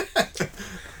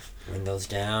 Windows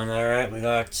down. All right, we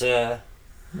got,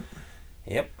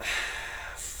 yep,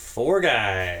 4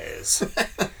 guys.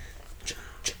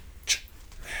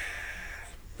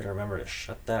 Better remember to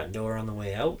shut that door on the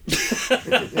way out. Just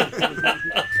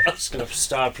gonna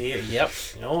stop here. Yep.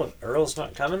 Earl's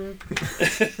not coming.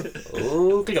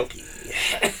 Okie dokie.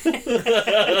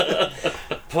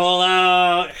 Pull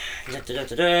out.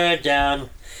 Down.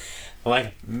 I'm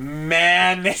like,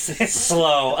 man, this is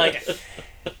slow. Like,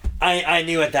 I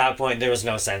knew at that point there was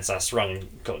no sense us running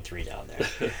code 3 down there.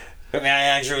 But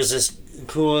man, Andrew was just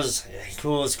cool as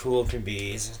cool can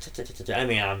be. I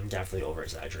mean, I'm definitely over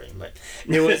exaggerating, but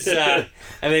it was.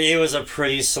 It was a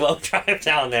pretty slow drive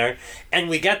down there, and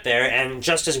we get there, and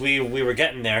just as we were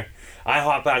getting there, I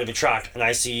hop out of the truck and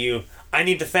I see you. I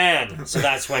need the fan. So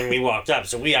that's when we walked up.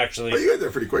 So we actually. Oh, you got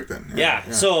there pretty quick then. Yeah.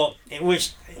 So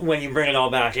when you bring it all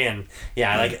back in,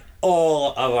 like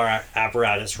all of our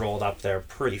apparatus rolled up there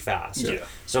pretty fast. Yeah.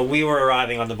 So we were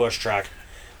arriving on the bush truck.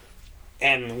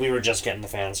 And we were just getting the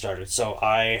fan started, so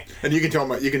And you can tell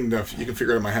you can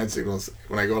figure out my hand signals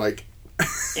when I go like.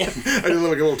 I do a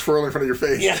little twirl in front of your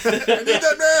face. Yeah. I need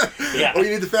that man. Yeah. Oh, you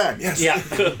need the fan. Yes. Yeah.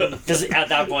 Because at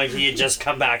that point he had just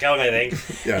come back out. I think.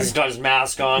 Yeah. He's got his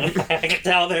mask on. I could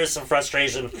tell there's some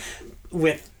frustration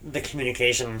with the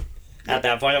communication at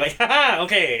that point. I'm like, haha,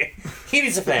 okay, he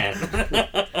needs a fan.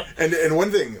 And one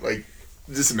thing like.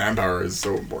 Just manpower is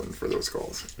so important for those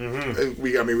calls. Mm-hmm.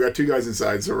 We got 2 guys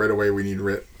inside, so right away we need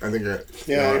RIT. I think. I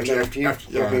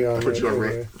put you on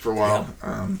RIT for a while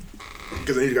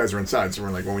because the guys are inside, so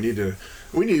we're like, well, we need to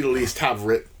at least have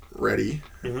RIT ready,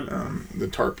 the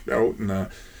tarp out and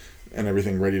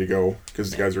everything ready to go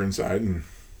because the guys are inside and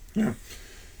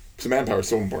so manpower is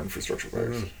so important for structural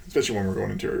fires, especially when we're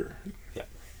going interior. Yeah.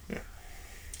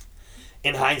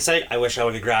 In hindsight, I wish I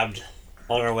would have grabbed.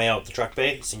 On our way out the truck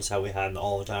bay, seeing how we had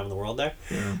all the time in the world there,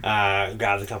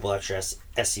 grabbed a couple extra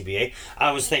SCBA.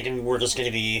 I was thinking we're just going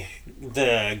to be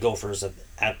the gophers at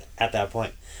that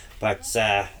point, but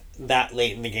that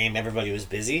late in the game, everybody was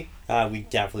busy. We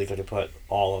definitely could have put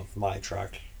all of my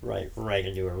truck right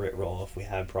into a RIT roll if we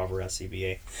had proper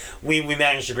SCBA. We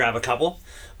managed to grab a couple,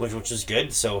 which was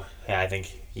good. So I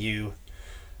think you,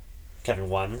 Kevin,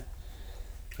 won.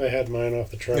 I had mine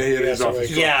off the truck. Yeah, it is off the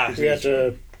truck. Yeah. We had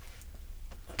to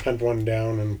hunt one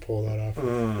down and pull that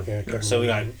off. Yeah, So we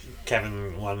got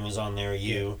Kevin 1 was on there,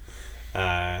 you,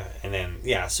 and then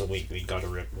so we got a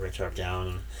RIT truck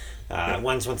down. And,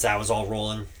 once that was all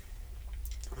rolling,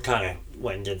 kind of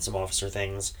went and did some officer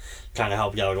things, kind of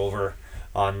helped out over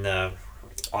on the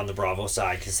Bravo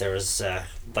side because there was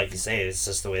like you say, it's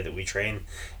just the way that we train.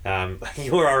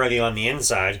 You were already on the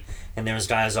inside, and there was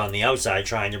guys on the outside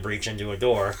trying to breach into a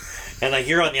door, and like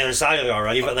you're on the other side of it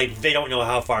already, but like they don't know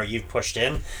how far you've pushed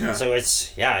in. So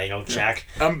it's check.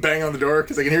 I'm banging on the door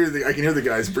because I can hear the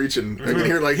guys breaching. I can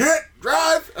hear like hit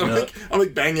drive. I'm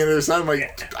like banging on the other side. I'm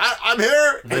like I'm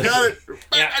here. I got it.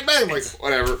 Bang, bang. I'm like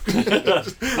whatever.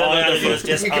 All I had to do was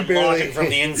just unlock it from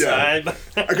the inside.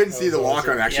 I couldn't see the lock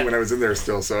on actually when I was in there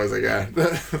still, so I was like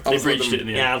They breached it in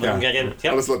the end. Let them get in. Yep.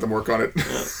 I'll just let them work on it.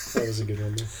 That was a good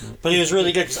one. But he was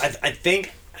really good because I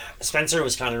think Spencer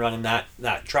was kind of running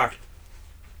that truck,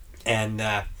 and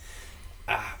I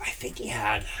think he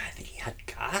had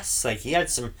Gus. Like he had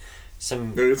some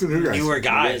new guys. newer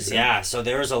guys. Yeah. So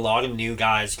there was a lot of new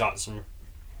guys got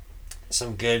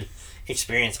some good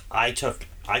experience. I took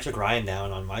Ryan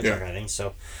down on my truck. I think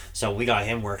so we got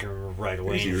him working right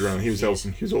away. He was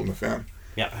holding the fan.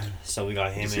 Yeah. So we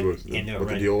got him into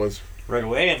what it the deal was right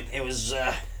away, and it was.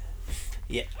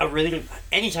 A really good.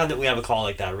 Anytime that we have a call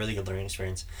like that, a really good learning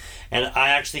experience. And I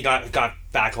actually got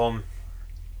back home,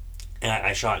 and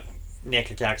I shot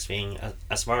Nick attacks being a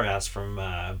smartass from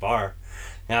bar.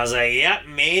 And I was like, yep,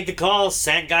 made the call,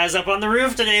 sent guys up on the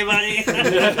roof today, buddy.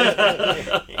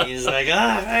 He's like,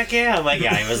 oh, heck yeah. I'm like,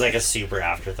 yeah, it was like a super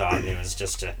afterthought. It was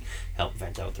just to help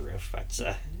vent out the roof. But,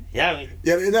 yeah.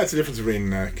 Yeah, and that's the difference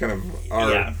between kind of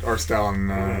our style and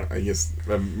Mm-hmm. I guess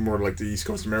more like the East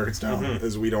Coast American style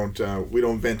is we don't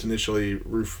vent initially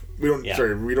roof. We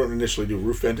don't initially do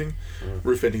roof venting.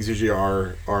 Roof venting is usually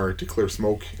are to clear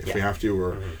smoke if we have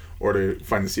to, or to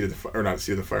find the seat of the fire, or not the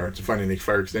seat of the fire, to find any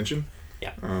fire extension.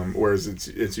 Yeah. Whereas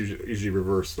it's usually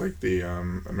reversed. Like the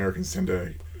Americans tend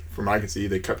to, from what I can see,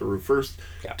 they cut the roof first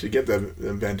to get the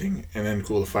venting, and then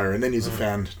cool the fire, and then use a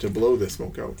fan to blow the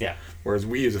smoke out. Yeah. Whereas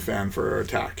we use a fan for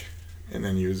attack, and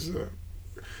then use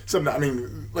some. I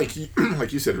mean, like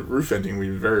you said, roof venting we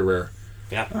very rare.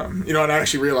 Yeah. And I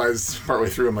actually realized partway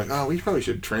through, I'm like, oh, we probably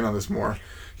should train on this more,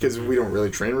 because we don't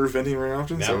really train roof venting very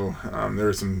often. Yeah. So there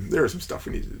is some stuff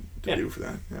we need to do for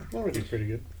that. Yeah. That would be pretty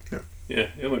good. Yeah,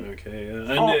 it went okay.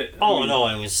 Yeah. And all in all,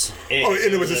 it was.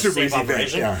 It was a super safe easy vent.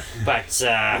 operation. Yeah.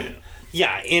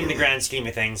 But in the grand scheme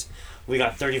of things, we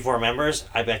got 34 members.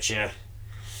 I bet you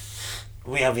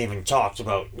we haven't even talked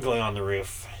about going on the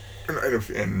roof.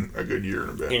 In a good year and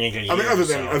a bit. In a good I mean,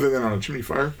 year, other than on a chimney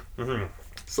fire. Mm-hmm.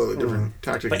 So the different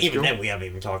tactics. But even skill. then, we haven't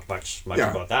even talked much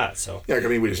Yeah. about that. So Yeah, I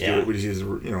mean, we just do Yeah. it. We just use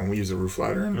we use a roof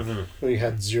ladder and We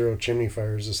had 0 chimney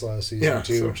fires this last season Yeah,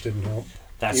 too, so- which didn't help.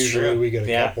 that's Usually true. we get a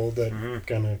Yeah. couple that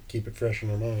kind of keep it fresh in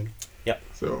our mind.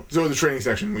 so in the training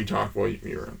section we talked. Well,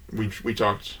 we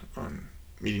talked on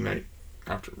meeting night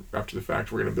after the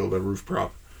fact. We're gonna build a roof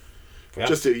prop. Yeah.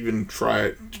 Just to even try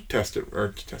it,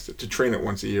 to train it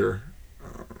once a year,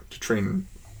 to train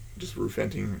just roof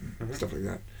venting and stuff like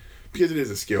that, because it is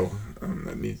a skill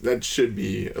that should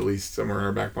be at least somewhere in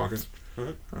our back pocket.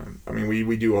 I mean,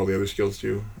 we do all the other skills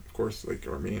too, of course, like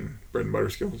our main bread and butter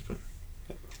skills, but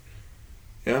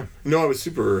yeah, no, I was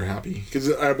super happy because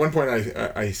at one point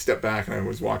I stepped back and I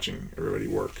was watching everybody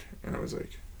work, and I was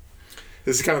like,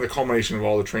 this is kind of the culmination of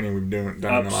all the training we've done in the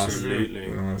last year.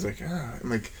 Absolutely. I was like, I'm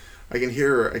like, I can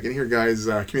hear guys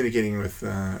communicating with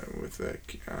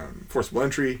forcible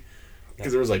entry,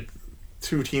 because there was like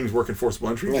 2 teams working forcible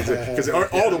entry, because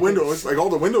all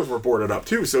the windows were boarded up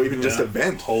too. So even just a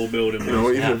vent, whole building.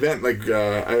 even a vent. Like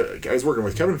I was working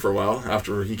with Kevin for a while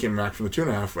after he came back from the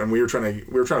 2.5, and we were trying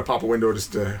to pop a window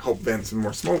just to help vent some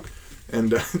more smoke.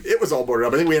 And it was all boarded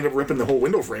up. I think we ended up ripping the whole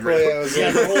window frame. Right? Well, yeah, it was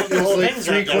Yeah, the whole like thing's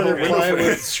wrapped up 3/4 around.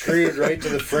 plywood screwed right to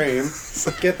the frame.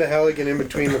 Get the Halligan in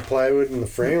between the plywood and the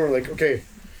frame. We're like, okay,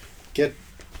 get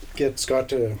Scott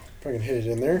to fucking hit it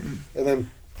in there, and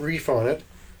then reef on it.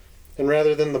 And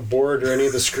rather than the board or any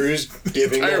of the screws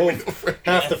giving, entire the whole window frame.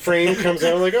 half the frame comes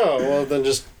out. Like, oh well, then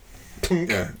just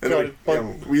Yeah, and got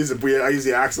then it. I used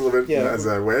the axe a little bit Yeah. as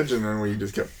a wedge, and then we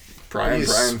just kept prying.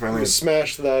 Finally, we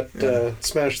smashed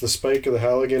smashed the spike of the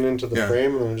Halligan into the Yeah.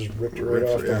 frame, and then just ripped it right Ripped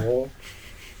off it, the yeah. hole.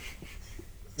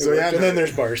 So yeah, and then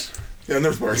there's bars. yeah, and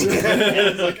there's bars.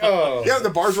 It's like, oh, Yeah, the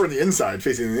bars were on the inside,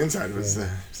 facing the inside. It was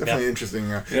definitely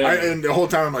interesting. And the whole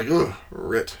time I'm like, ugh,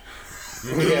 RIT.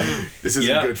 yeah. This isn't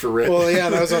Yeah. good for RIT. Well, yeah,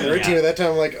 and I was on the red Yeah. team at that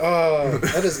time. I'm like, oh,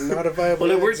 that is not a viable.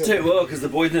 Well, it worked exit. out well because the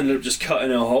boys ended up just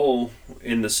cutting a hole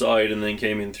in the side and then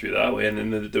came in through that way, and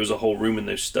then there was a whole room in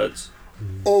those studs.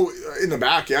 Oh, in the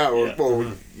back, yeah. Yeah.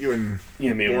 Well, you and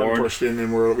Yeah, me and Warren Warren. pushed in,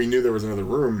 and we knew there was another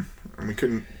room, and we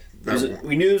couldn't.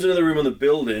 We knew there was another room on the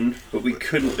building, but we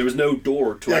couldn't. There was no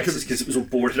door to Yeah, access because it was all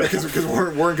boarded up. Because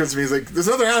Warren comes to me, he's like, "There's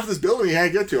another half of this building we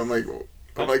can't get to." I'm like,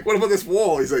 "What about this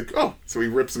wall?" He's like, "Oh." So we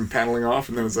ripped some paneling off,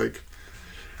 and then it's like,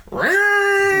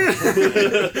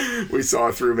 we saw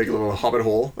it through, make a little hobbit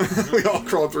hole. We all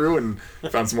crawled through and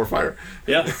found some more fire.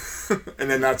 Yeah, And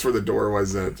then that's where the door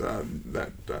was that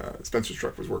Spencer's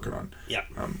truck was working on. Yeah.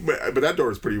 But that door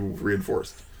was pretty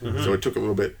reinforced, so it took a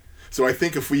little bit. So I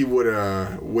think if we would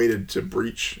have waited to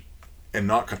breach and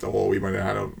not cut the hole, we might have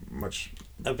had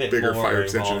A bit bigger more fire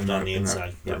extension involved on the in that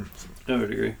inside. Yep. room. I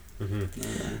would agree.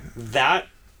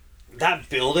 That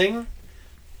building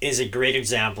is a great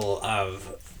example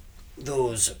of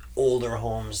those older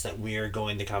homes that we are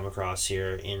going to come across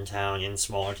here in town, in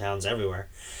smaller towns everywhere.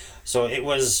 So it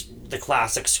was the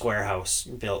classic square house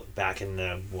built back in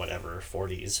the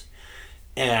 40s,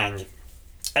 and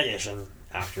addition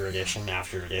after addition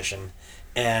after addition,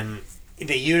 and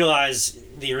they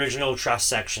utilized the original truss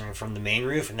section from the main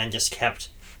roof and then just kept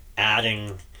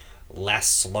adding less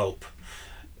slope,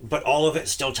 but all of it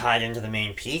still tied into the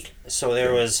main peak. So It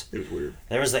was weird.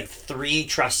 there was like 3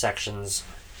 truss sections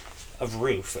of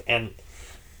roof, and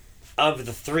of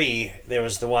the 3 there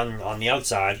was the one on the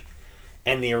outside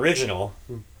and the original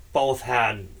both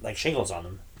had like shingles on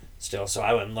them. still, so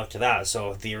I went and looked at that.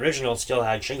 So the original still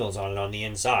had shingles on it on the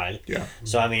inside. Yeah.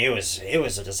 So I mean, it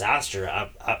was a disaster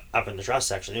up in the truss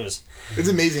section. It was. It's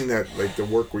amazing that like the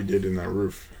work we did in that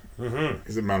roof, Mm-hmm.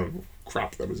 is the amount of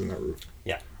crap that was in that roof.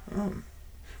 Yeah. I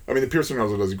mean, the piercing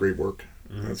nozzle does great work.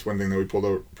 Mm-hmm. That's one thing that we pulled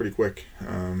out pretty quick.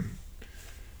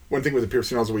 One thing with the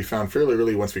piercing nozzle we found fairly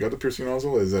early once we got the piercing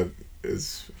nozzle is that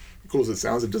as cool as it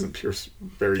sounds, it doesn't pierce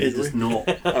very It easily. is not.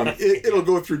 It'll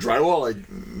go through drywall like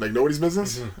nobody's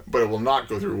business, but it will not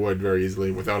go through wood very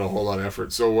easily without a whole lot of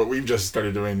effort. So what we've just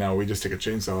started doing now, we just take a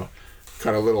chainsaw,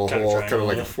 cut a little Cut a hole, triangle, cut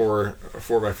like yeah. a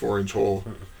 4x4 inch hole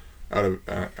out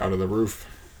of the roof,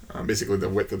 basically the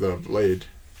width of the blade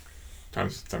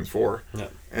times 4, Yeah.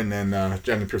 and then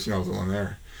jam the piercing nozzle in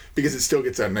there because it still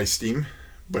gets that nice steam.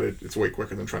 But it's way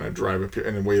quicker than trying to drive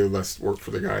and way less work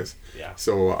for the guys. Yeah.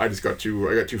 So I got two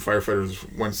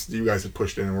firefighters. Once you guys had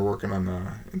pushed in and we're working on the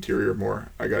interior more,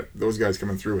 I got those guys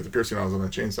coming through with the piercing nozzle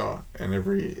and the chainsaw. And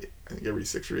every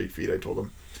 6 or 8 feet, I told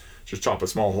them, just chop a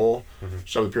small hole,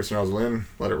 shove the piercing nozzle in,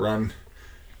 let it run.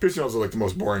 Piercing nozzle is like the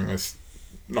most boringest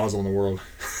nozzle in the world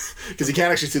because you can't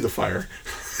actually see the fire.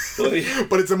 But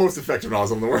it's the most effective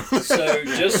nozzle in the world.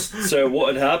 So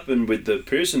what had happened with the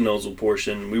piercing nozzle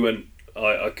portion, we went,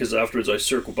 because afterwards I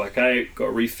circled back out, got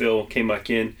a refill, came back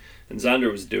in, and Xander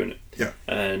was doing it. Yeah.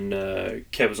 And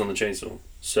Kev was on the chainsaw.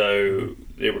 So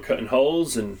they were cutting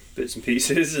holes and bits and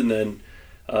pieces, and then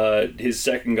his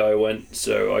second guy went,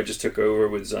 so I just took over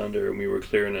with Xander and we were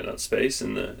clearing out that space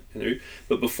in the room.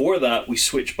 But before that, we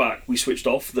switched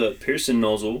off the piercing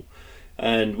nozzle,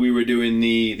 and we were doing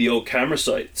the old camera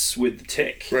sights with the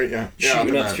tick. Right, yeah.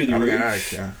 Shooting up through the up in roof.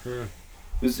 attic, yeah.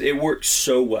 It worked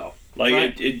so well. Like,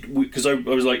 Right. because I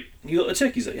was like, you got the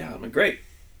tick? He's like, yeah. I'm like, great.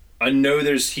 I know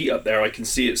there's heat up there. I can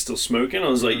see it still smoking. I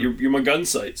was like, you're my gun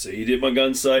sight. So he did my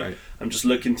gun sight. Right. I'm just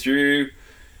looking through,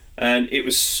 and it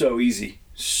was so easy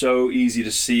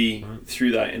to see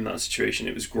through that in that situation.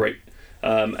 It was great,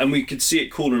 and we could see it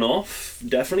cooling off.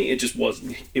 Definitely, it just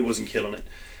wasn't killing it.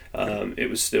 It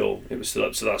was still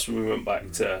up. So that's when we went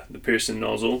back to the piercing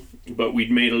nozzle. But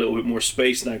we'd made a little bit more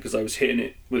space now because I was hitting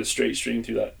it with a straight stream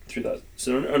through that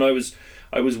cylinder, and I was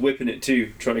whipping it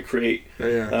too, trying to create.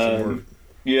 Some more.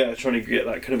 Trying to get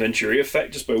that kind of Venturi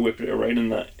effect just by whipping it around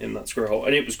in that square hole,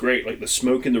 and it was great. Like the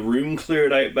smoke in the room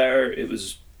cleared out better. It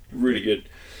was really good.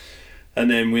 And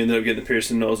then we ended up getting the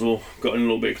piercing nozzle, got in a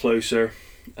little bit closer,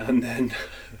 and then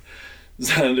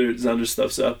Xander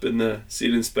stuffs up in the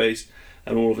ceiling space,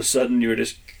 and all of a sudden you're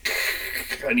just,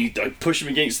 and I push him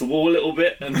against the wall a little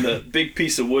bit, and the big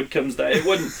piece of wood comes down.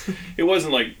 It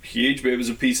wasn't like huge, but it was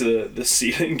a piece of the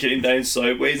ceiling came down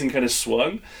sideways and kind of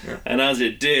swung, and as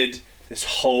it did, this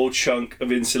whole chunk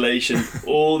of insulation,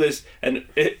 all this, and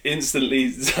it instantly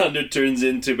Xander turns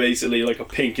into basically like a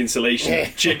pink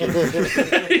insulation chicken.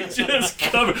 He just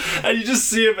covered, and you just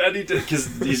see him, and because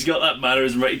he's got that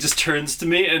mannerism, right? He just turns to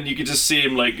me, and you could just see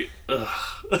him like, ugh.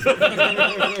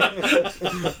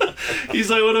 He's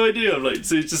like, what do I do? I'm like,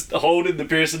 so he's just holding the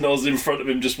piercing nozzle in front of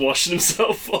him, just washing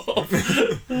himself off.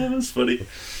 Oh, that's funny.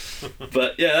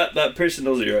 But yeah, that piercing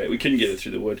nozzle, you're right. We couldn't get it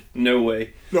through the wood. No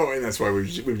way. No, and that's why we've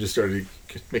just started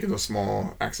making those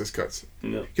small access cuts.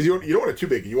 No. Because you don't want it too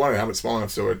big. You want to have it small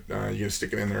enough so it you can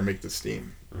stick it in there and make the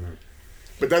steam.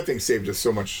 But that thing saved us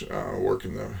so much work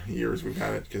in the years we've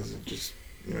had it, because it just,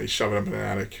 you shove it up in an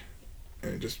attic,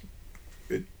 and it just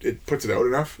it puts it out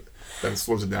enough that it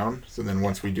slows it down. So then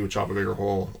once we do chop a bigger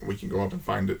hole, we can go up and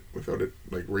find it without it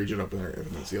like raging up in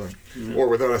the ceiling, or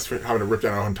without us having to rip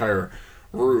down our entire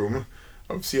room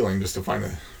of ceiling just to find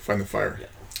the fire.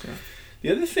 Yeah.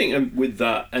 The other thing with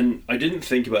that, and I didn't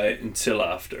think about it until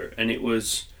after, and it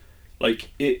was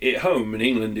like at home in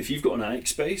England, if you've got an attic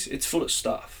space, it's full of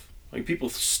stuff. Like people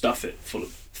stuff it full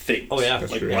of things. Oh yeah,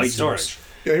 That's like true. items. Storage.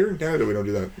 Yeah, here in Canada we don't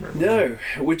do that. No,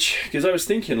 because I was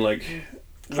thinking like,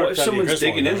 what if someone's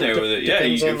digging in there with it? Yeah,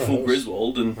 you Depends go on the full house.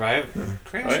 Griswold and Right?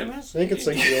 Crazy, Right. man. I think it's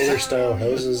like the older style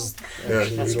houses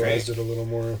actually That's utilized it a little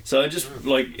more. so I just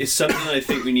like it's something I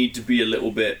think we need to be a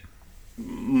little bit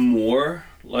more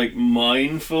like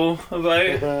mindful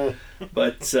about.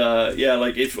 But yeah,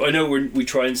 like if I know we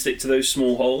try and stick to those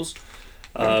small holes.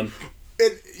 And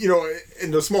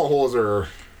and the small holes are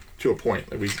to a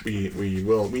point. Like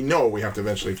we know we have to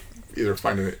eventually either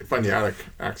find the attic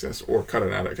access or cut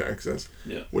an attic access,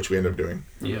 which we end up doing.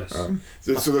 Yes.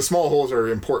 So the small holes are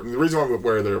important. The reason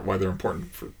why they're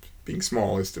important for being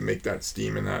small is to make that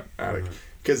steam in that attic,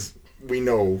 because we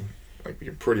know, like we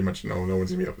can pretty much know no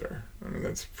one's gonna be up there. I mean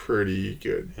that's pretty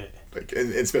good. Like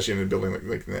and especially in a building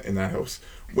like in that house,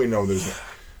 we know there's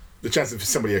the chance of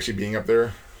somebody actually being up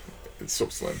there. It's so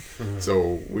slim.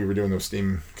 So we were doing those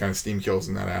steam kills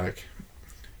in that attic,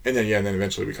 And then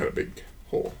eventually we cut a big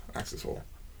hole, access hole.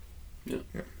 Yeah.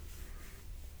 Yeah.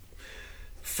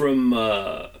 From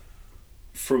my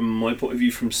point of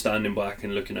view, from standing back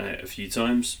and looking at it a few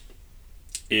times,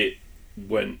 it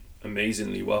went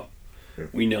amazingly well. Yeah.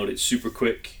 We nailed it super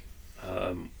quick.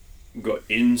 Got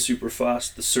in super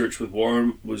fast. The search with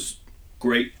Warren was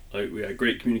great. Like, we had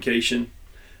great communication,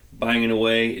 banging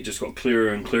away. It just got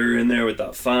clearer and clearer in there with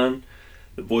that fan.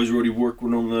 The boys were already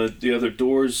working on the other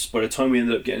doors. By the time we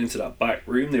ended up getting into that back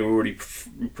room, they were already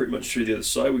pretty much through the other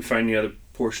side. We found the other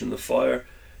portion of the fire.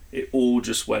 It all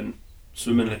just went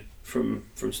swimmingly from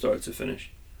start to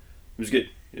finish. It was good.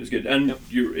 It was good, and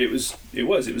it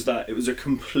was a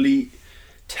complete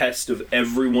test of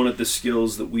every one of the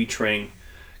skills that we train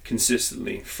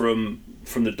consistently, from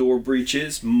the door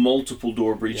breaches, multiple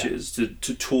door breaches, to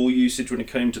tool usage when it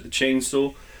came to the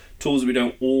chainsaw, tools that we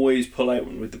don't always pull out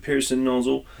with the piercing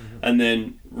nozzle, and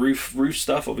then roof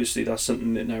stuff. Obviously, that's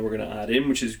something that now we're going to add in,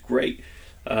 which is great.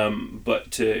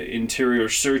 But to interior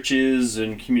searches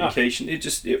and communication,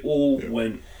 it all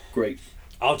went great.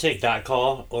 I'll take that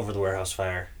call over the warehouse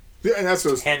fire. Yeah, and that's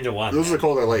those 10-1. Those are the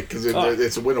calls I like because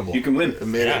it's winnable. You can win.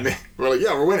 We're like,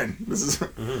 we're winning. This is.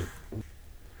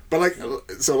 But like,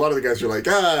 so a lot of the guys are like,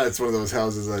 it's one of those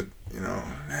houses that, you know,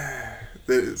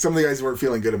 some of the guys weren't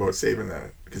feeling good about saving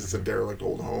that because it's a derelict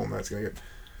old home that's gonna get.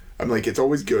 I'm like, it's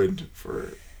always good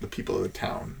for the people of the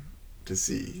town to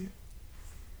see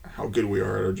how good we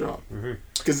are at our job.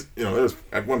 Because you know,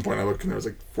 at one point I looked and there was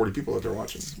like 40 people out there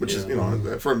watching, which is, you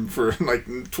know, for like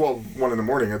 1 in the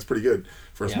morning, that's pretty good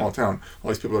for a small town. All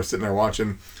these people are sitting there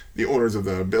watching. The owners of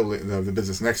the building, the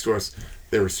business next to us,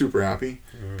 they were super happy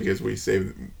because we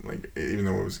saved, like, even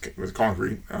though it was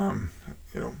concrete, you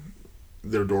know,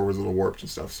 their door was a little warped and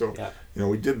stuff. So you know,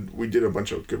 we did a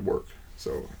bunch of good work.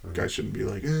 So guys shouldn't be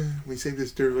like, we saved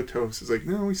this derelict house. It's like,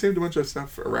 no, we saved a bunch of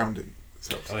stuff around it.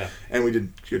 So, and we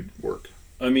did good work.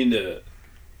 I mean,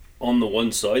 on the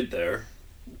one side there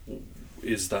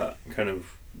is that kind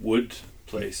of wood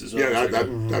place as well. Yeah,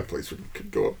 that place could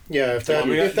go up. Yeah, if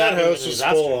that house was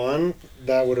full on,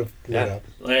 that would have lit up.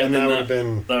 And that would have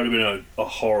been a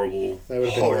horrible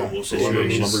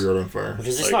situation. Lumberyard on fire.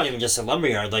 Because it's not even just a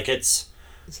lumberyard, like it's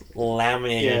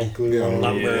laminated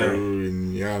lumber.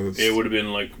 It would have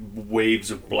been like waves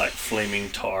of black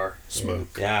flaming tar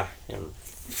smoke.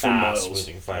 For miles.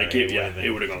 Fire. Like it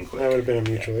would have gone quick. That would have been a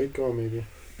mutual aid call, maybe.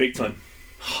 Big time.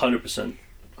 100%.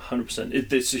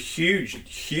 It's a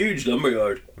huge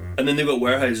lumberyard. And then they've got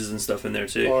warehouses and stuff in there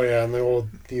too. Oh yeah, and the old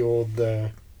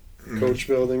coach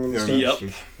building and stuff.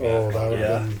 Yep. Oh, that would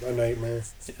have been a nightmare.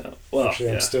 Yeah. Well,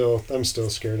 actually, I'm still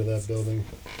scared of that building.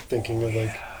 Thinking of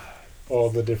like all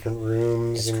the different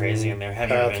rooms. It's and crazy in there. Have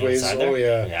you been inside there? Oh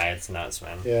yeah. Yeah, it's nuts,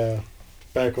 man. Yeah.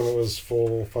 Back when it was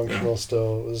full functional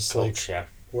still, it was coach, like,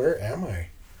 where am I?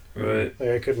 Right. Like,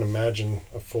 I couldn't imagine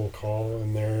a full call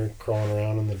in there crawling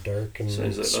around in the dark and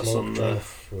sounds like smoke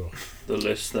that's on the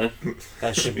list then.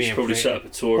 That should be probably set up a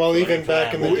tour. Well, even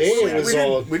back in the day, it was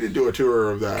all. We did do a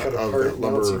tour of that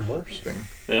lumber thing.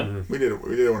 Yeah. We did it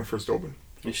when it first opened.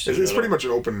 It's pretty much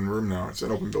an open room now. It's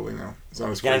an open building now. It's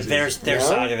not as crazy. Yeah, their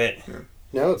side of it. Yeah.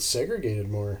 Now it's segregated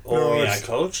more.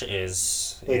 Coach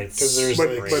is. Because there's but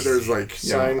there's but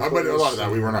a lot of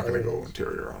that we were not going to go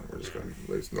interior on. We're just going.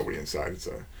 There's nobody inside. It's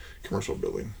a commercial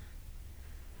building.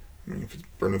 I mean, if it's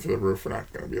burning through the roof, we're not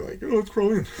going to be like, let's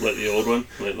crawl in. Like the old one,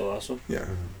 like the last one. Yeah.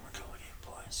 We're going in,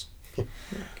 boys.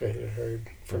 Got hit hard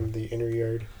from the inner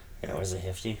yard. That was a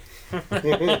hefty.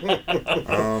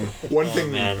 One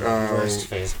thing. Man, worst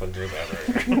Facebook group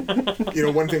ever. You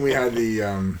know, one thing we had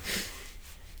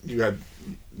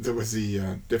there was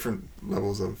the different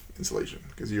levels of insulation,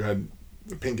 because you had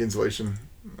the pink insulation,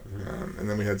 and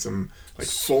then we had some like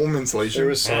foam insulation. There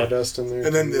was sawdust in there.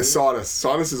 And then the sawdust.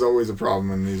 Sawdust is always a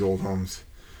problem in these old homes,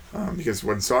 because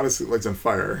when sawdust lights on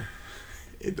fire,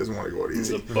 it doesn't want to go out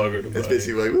easy. It's a bugger to It's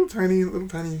basically like little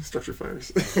tiny structure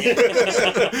fires.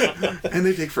 And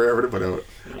they take forever to put out.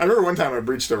 I remember one time I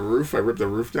breached a roof. I ripped the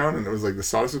roof down, and it was like the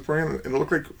sawdust was pouring, and it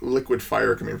looked like liquid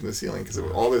fire coming from the ceiling, because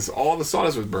all the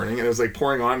sawdust was burning, and it was like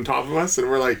pouring on top of us, and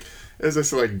we're like, it was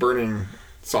just like burning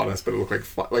sawdust, but it looked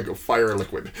like a fire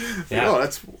liquid. Yeah.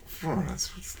 Like,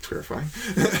 that's terrifying.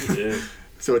 Yeah.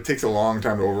 So it takes a long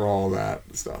time to overhaul that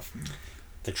stuff.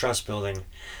 The truss building.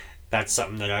 That's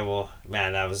something that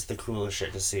that was the coolest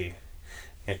shit to see.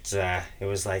 It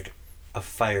was like a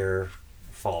fire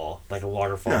fall, like a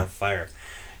waterfall of fire.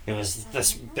 It was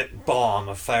this bomb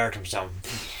of fire comes down,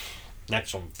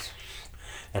 next one,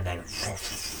 and then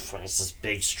it's this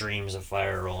big streams of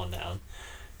fire rolling down.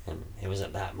 And it was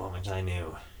at that moment I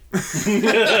knew. We're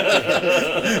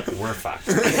fucked.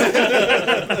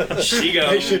 She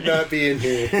I goes. should not be in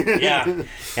here. Yeah.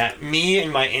 Yeah. Me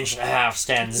and my 1.5 inch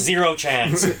stand 0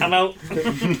 chance. I'm out.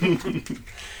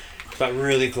 But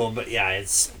really cool. But yeah,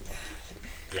 it's.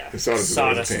 Yeah. The sawdust is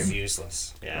Sawdust is a pain.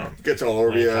 useless. Yeah. Gets all over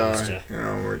When it you. comes to- You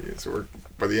know, we're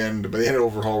by the end of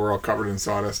overhaul, we're all covered in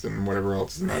sawdust and whatever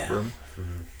else is in that Yeah. room.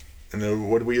 And then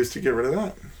what did we use to get rid of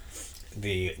that?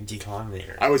 The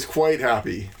decontaminator. I was quite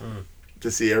happy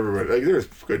to see everybody. Like there was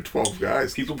a good 12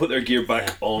 guys. People put their gear back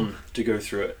Yeah. on to go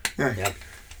through it. Yeah. Yep.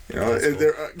 You know, That's cool.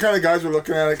 they're kind of guys were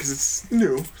looking at it because it's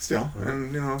new still,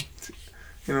 and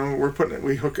we're putting it.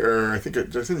 We hook, or I think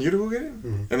didn't you go get it?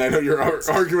 And I know you're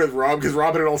arguing with Rob because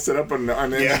Rob had it all set up on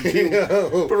engine 2.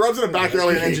 But Rob's in the back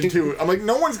alley in engine 2. I'm like,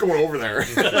 no one's going over there.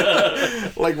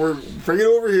 Like we're bring it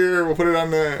over here. We'll put it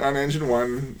on engine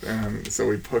 1, and so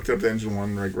we hooked up the engine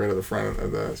 1 right at the front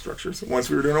of the structure. So once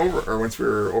we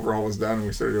were overhaul was done,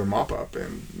 we started doing mop up,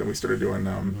 and then we started doing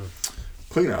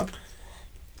cleanup.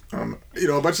 A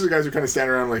bunch of the guys were kind of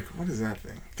standing around like, what is that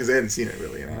thing? Because they hadn't seen it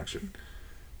really in action.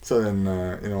 So then,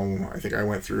 I think I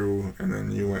went through, and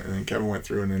then you went, and then Kevin went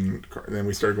through, and then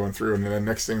we started going through, and then the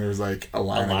next thing there was like a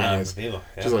line of guys. people.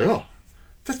 Yeah. Just like, oh,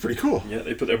 that's pretty cool. Yeah,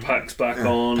 they put their packs back Yeah,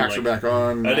 on. Packs are back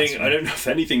on. I don't know if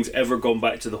anything's ever gone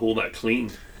back to the whole that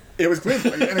clean. It was clean.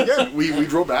 And again, we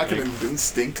drove back and it didn't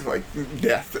stink like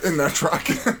death in that truck.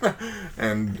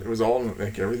 And it was all,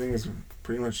 like, everything was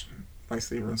pretty much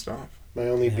nicely rinsed off. My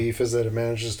only beef is that it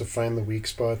manages to find the weak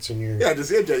spots and your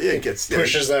It gets...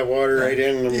 pushes that water right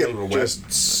in and You get a little I'm wet. just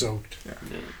soaked. Yeah.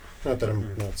 Not that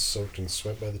I'm not soaked in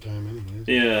sweat by the time anyways.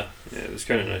 Yeah, it was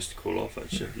kind of nice to cool off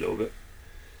actually a little bit.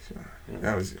 So, Yeah.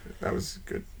 that was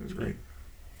good. It was great.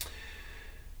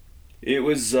 It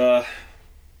was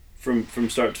from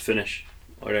start to finish.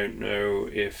 I don't know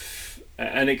if,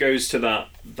 and it goes to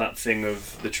that thing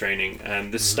of the training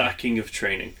and the stacking of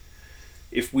training.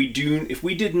 If we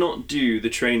did not do the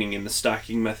training in the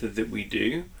stacking method that we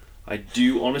do, I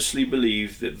do honestly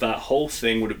believe that whole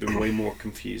thing would have been way more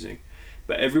confusing.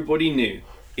 But everybody knew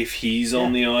if he's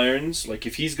on the irons, like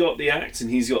if he's got the axe and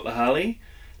he's got the Halley.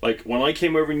 Like when I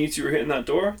came over and you two were hitting that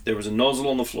door, there was a nozzle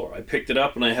on the floor. I picked it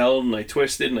up and I held and I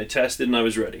twisted and I tested and I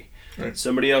was ready. Right.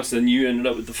 Somebody else, then you ended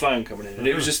up with the fan coming in. And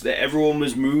it was just that everyone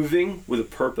was moving with a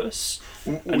purpose.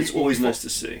 And it's always nice to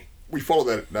see. We follow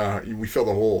that. We fill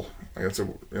the hole. Like that's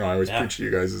I always preach to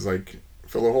you guys is like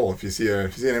fill the hole. If you see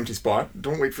an empty spot,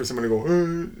 don't wait for someone to go.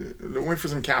 Don't wait for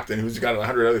some captain who's got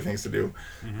 100 other things to do.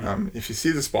 If you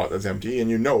see the spot that's empty and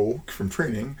you know from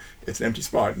training it's an empty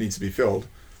spot, it needs to be filled,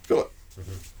 fill it.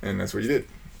 And that's what you did.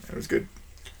 It was good.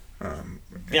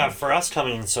 Yeah, for us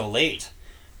coming in so late,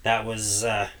 that was.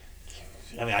 I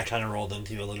kind of rolled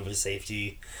into a little bit of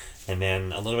safety, and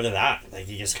then a little bit of that. Like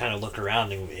you just kind of look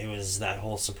around, and it was that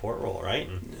whole support role, right?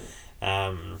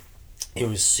 And it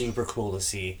was super cool to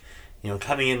see,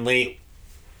 coming in late,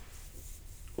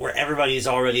 where everybody's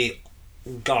already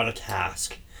got a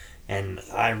task, and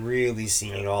I really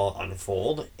seen it all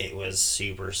unfold. It was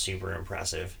super, super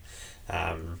impressive.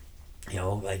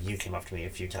 Like you came up to me a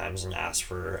few times and asked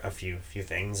for a few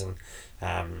things, and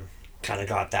kind of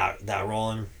got that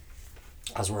rolling.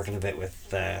 I was working a bit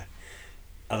with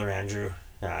other Andrew,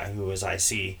 who was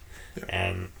IC,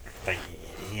 and like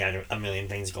he had a million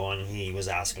things going. He was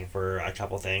asking for a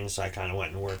couple things, so I kind of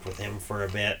went and worked with him for a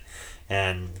bit,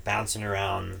 and bouncing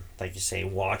around, like you say,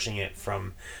 watching it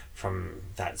from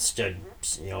that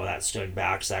stood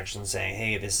back section, saying,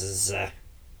 "Hey, this is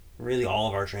really all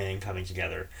of our training coming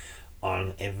together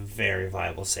on a very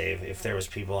viable save." If there was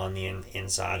people on the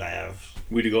inside,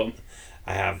 We'd have got him.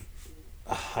 I have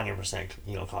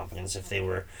 100% confidence if they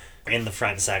were in the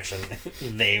front section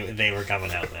they were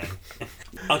coming out then.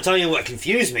 I'll tell you what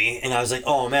confused me, and I was like,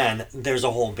 oh man, there's a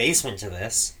whole basement to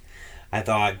this. I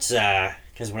thought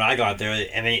because when I got there,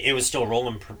 I mean, it was still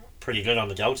rolling pretty good on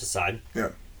the Delta side,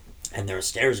 and there were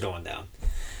stairs going down.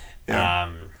 And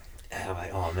I'm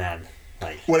like, oh man,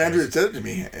 like When Andrew said it to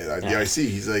me at the IC,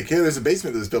 he's like, "Hey, there's a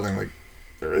basement to this building." I'm like,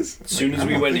 there is. As soon as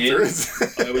we went in, there is.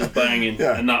 I was banging,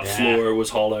 and that floor was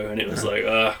hollow, and it was like,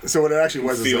 So what it actually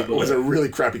was Feel was the- a really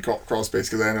crappy crawl space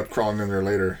because I ended up crawling in there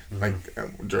later, like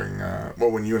during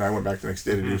when you and I went back the next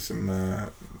day to do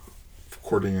some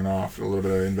cording off and a little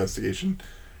bit of investigation.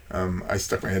 I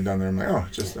stuck my head down there. I'm like, oh,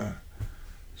 just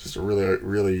a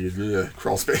really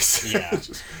crawl space. Yeah.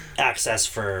 access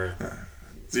for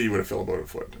So you would have fell about a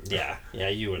foot. yeah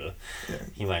you would have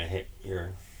you might have hit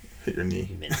your Hit your knee.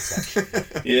 midsection.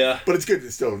 yeah. But it's good.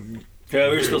 It's still.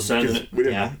 Yeah, we were still sanding because it. We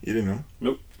didn't Yeah. know. You didn't know.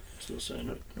 Nope, still sanding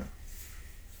it.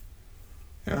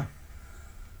 Yeah.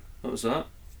 What was that?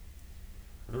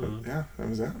 Yeah. That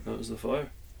was that. That was the fire.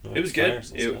 It was good.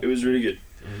 Fires and stuff. It was really good.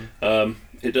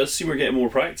 It does seem we're getting more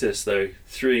practice though.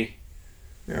 3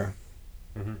 Yeah.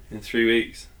 in 3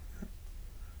 weeks.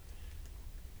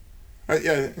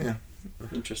 Yeah.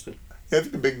 Interesting. Yeah, I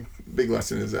think the big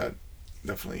lesson is that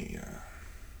definitely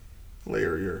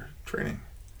layer your training.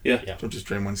 Yeah. Yeah. Don't just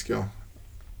train one skill.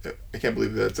 I can't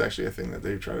believe that's actually a thing that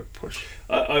they try to push.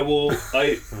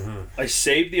 I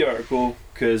saved the article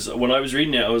because when I was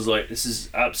reading it, I was like, this is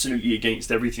absolutely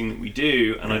against everything that we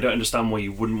do, and I don't understand why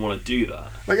you wouldn't want to do that.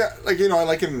 I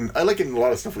like in a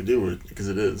lot of stuff we do because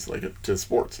it is to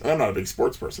sports. And I'm not a big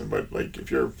sports person, but like if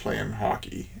you're playing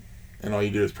hockey and all you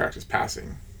do is practice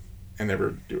passing and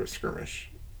never do a skirmish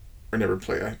or never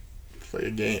play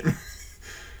a game.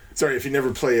 Sorry, if you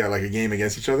never play a game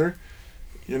against each other,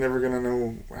 you're never gonna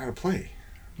know how to play.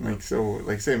 Same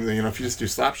thing. If you just do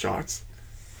slap shots,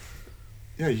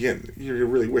 you're a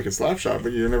really wicked slap shot,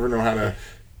 but you never know how to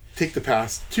take the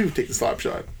pass to take the slap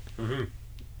shot. Man,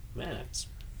 it's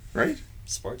Right?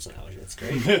 sports analogy. That's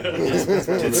great.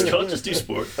 It's called just do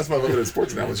sport. That's my limited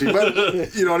sports analogy, but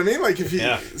you know what I mean.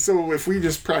 If we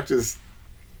just practice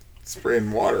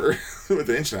spraying water with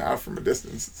an inch and a half from a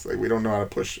distance, it's like we don't know how to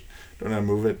push, don't know how to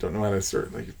move it, don't know how to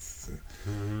assert. It's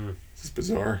just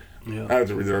bizarre. Yeah. I have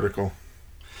to read the article.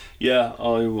 Yeah,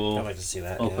 I will. I'd like to see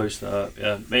that. I'll post that up.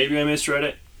 Yeah, maybe I misread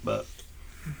it, but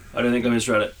I don't think I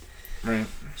misread it. Right.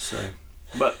 So,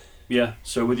 but yeah.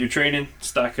 So with your training,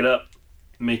 stack it up,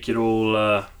 make it all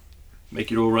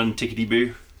run tickety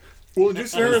boo. Well, do As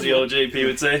scenarios. the old JP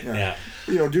would say. Yeah.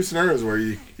 Do scenarios where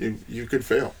you could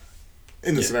fail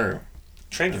in the scenario.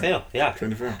 Train to fail. Yeah.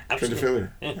 Train to fail. Absolutely. Train to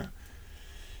failure.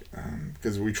 Yeah.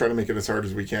 Because we try to make it as hard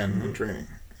as we can in training,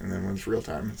 and then when it's real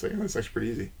time, it's like it's actually pretty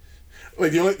easy.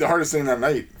 Like the hardest thing that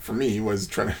night for me was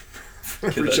trying to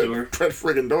reach that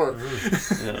friggin' door.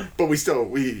 Yeah. But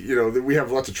we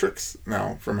have lots of tricks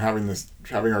now from having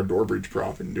our door breach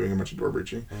prop and doing a bunch of door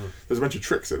breaching. There's a bunch of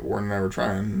tricks that Warren and I were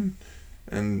trying,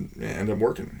 and ended up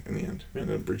working in the end.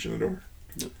 Ended up breaching the door.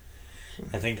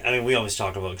 I mean, we always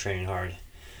talk about training hard.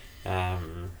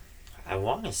 I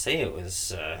want to say it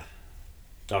was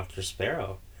Dr.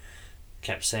 Sparrow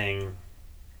kept saying,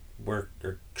 "Work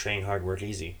or train hard, work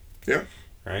easy." Yeah.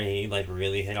 Right. He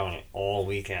really hit on it all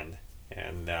weekend,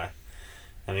 and I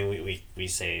mean we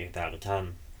say that a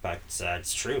ton, but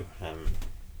it's true.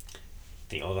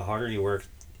 The harder you work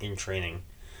in training,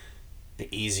 the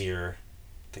easier.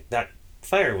 That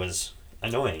fire was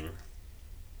annoying,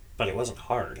 but it wasn't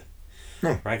hard.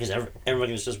 No. Right, because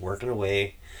everybody was just working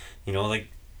away.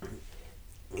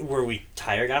 Were we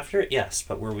tired after it? Yes,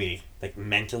 but were we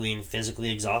mentally and physically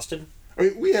exhausted? I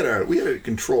mean, we had a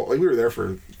control. We were there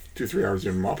for 2-3 hours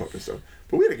doing mop up and stuff,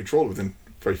 but we had it controlled within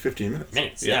probably 15 minutes.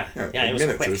 Minutes, Yeah. yeah, It was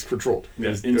quick. It was controlled. Yeah,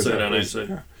 It was inside and outside.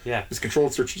 Yeah. Yeah, It's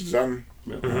controlled. Searches done.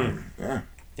 Yeah.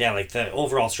 yeah. The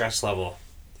overall stress level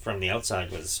from the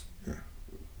outside was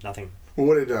nothing. Well,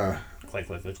 what did Quite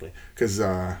quickly. because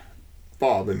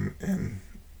Bob and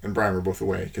Brian were both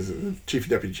away because the chief and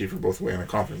deputy chief were both away on a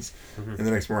conference. And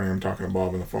the next morning I'm talking to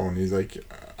Bob on the phone. He's like,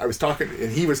 he was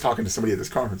talking to somebody at this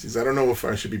conference. He said, I don't know if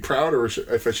I should be proud or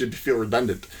if I should feel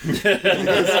redundant.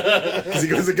 Because he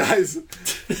goes, the guys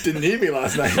didn't need me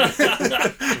last night.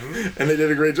 And they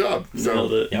did a great job. Nailed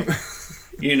So it. Yep.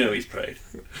 He's proud.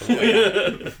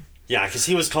 Yeah, because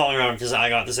he was calling around because I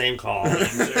got the same call.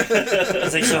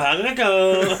 It's like, so how did it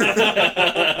go?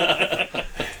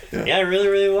 Yeah, really,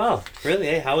 really well. Really,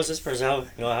 hey, how was this person?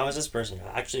 How was this person?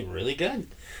 Actually, really good.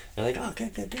 They're like, oh,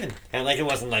 good. And it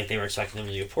wasn't like they were expecting them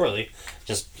to do poorly.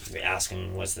 Just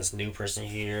asking, was this new person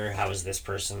here? How is this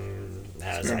person?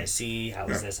 How is IC? How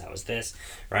is this? How is this?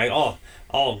 Right? All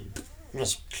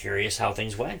just curious how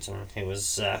things went, and it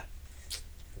was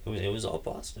all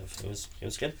positive. It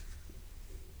was good.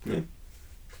 Yeah.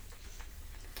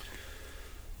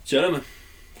 Gentlemen.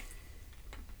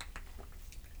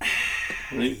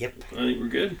 Yep. I think we're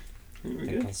good.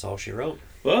 That's all she wrote.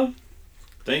 Well,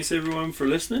 thanks everyone for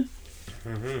listening.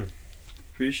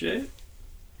 Appreciate it.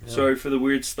 Yeah. Sorry for the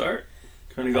weird start.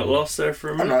 Kind of got lost there for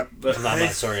a minute. not. But I'm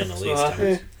not sorry in the least.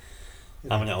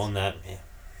 I'm gonna own that. Yeah.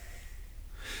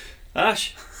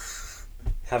 Ash,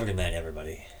 Have a good night,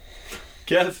 everybody.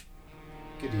 Kev,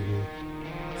 Good evening.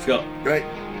 Scott. Good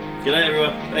night. Good night,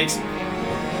 everyone. Thanks.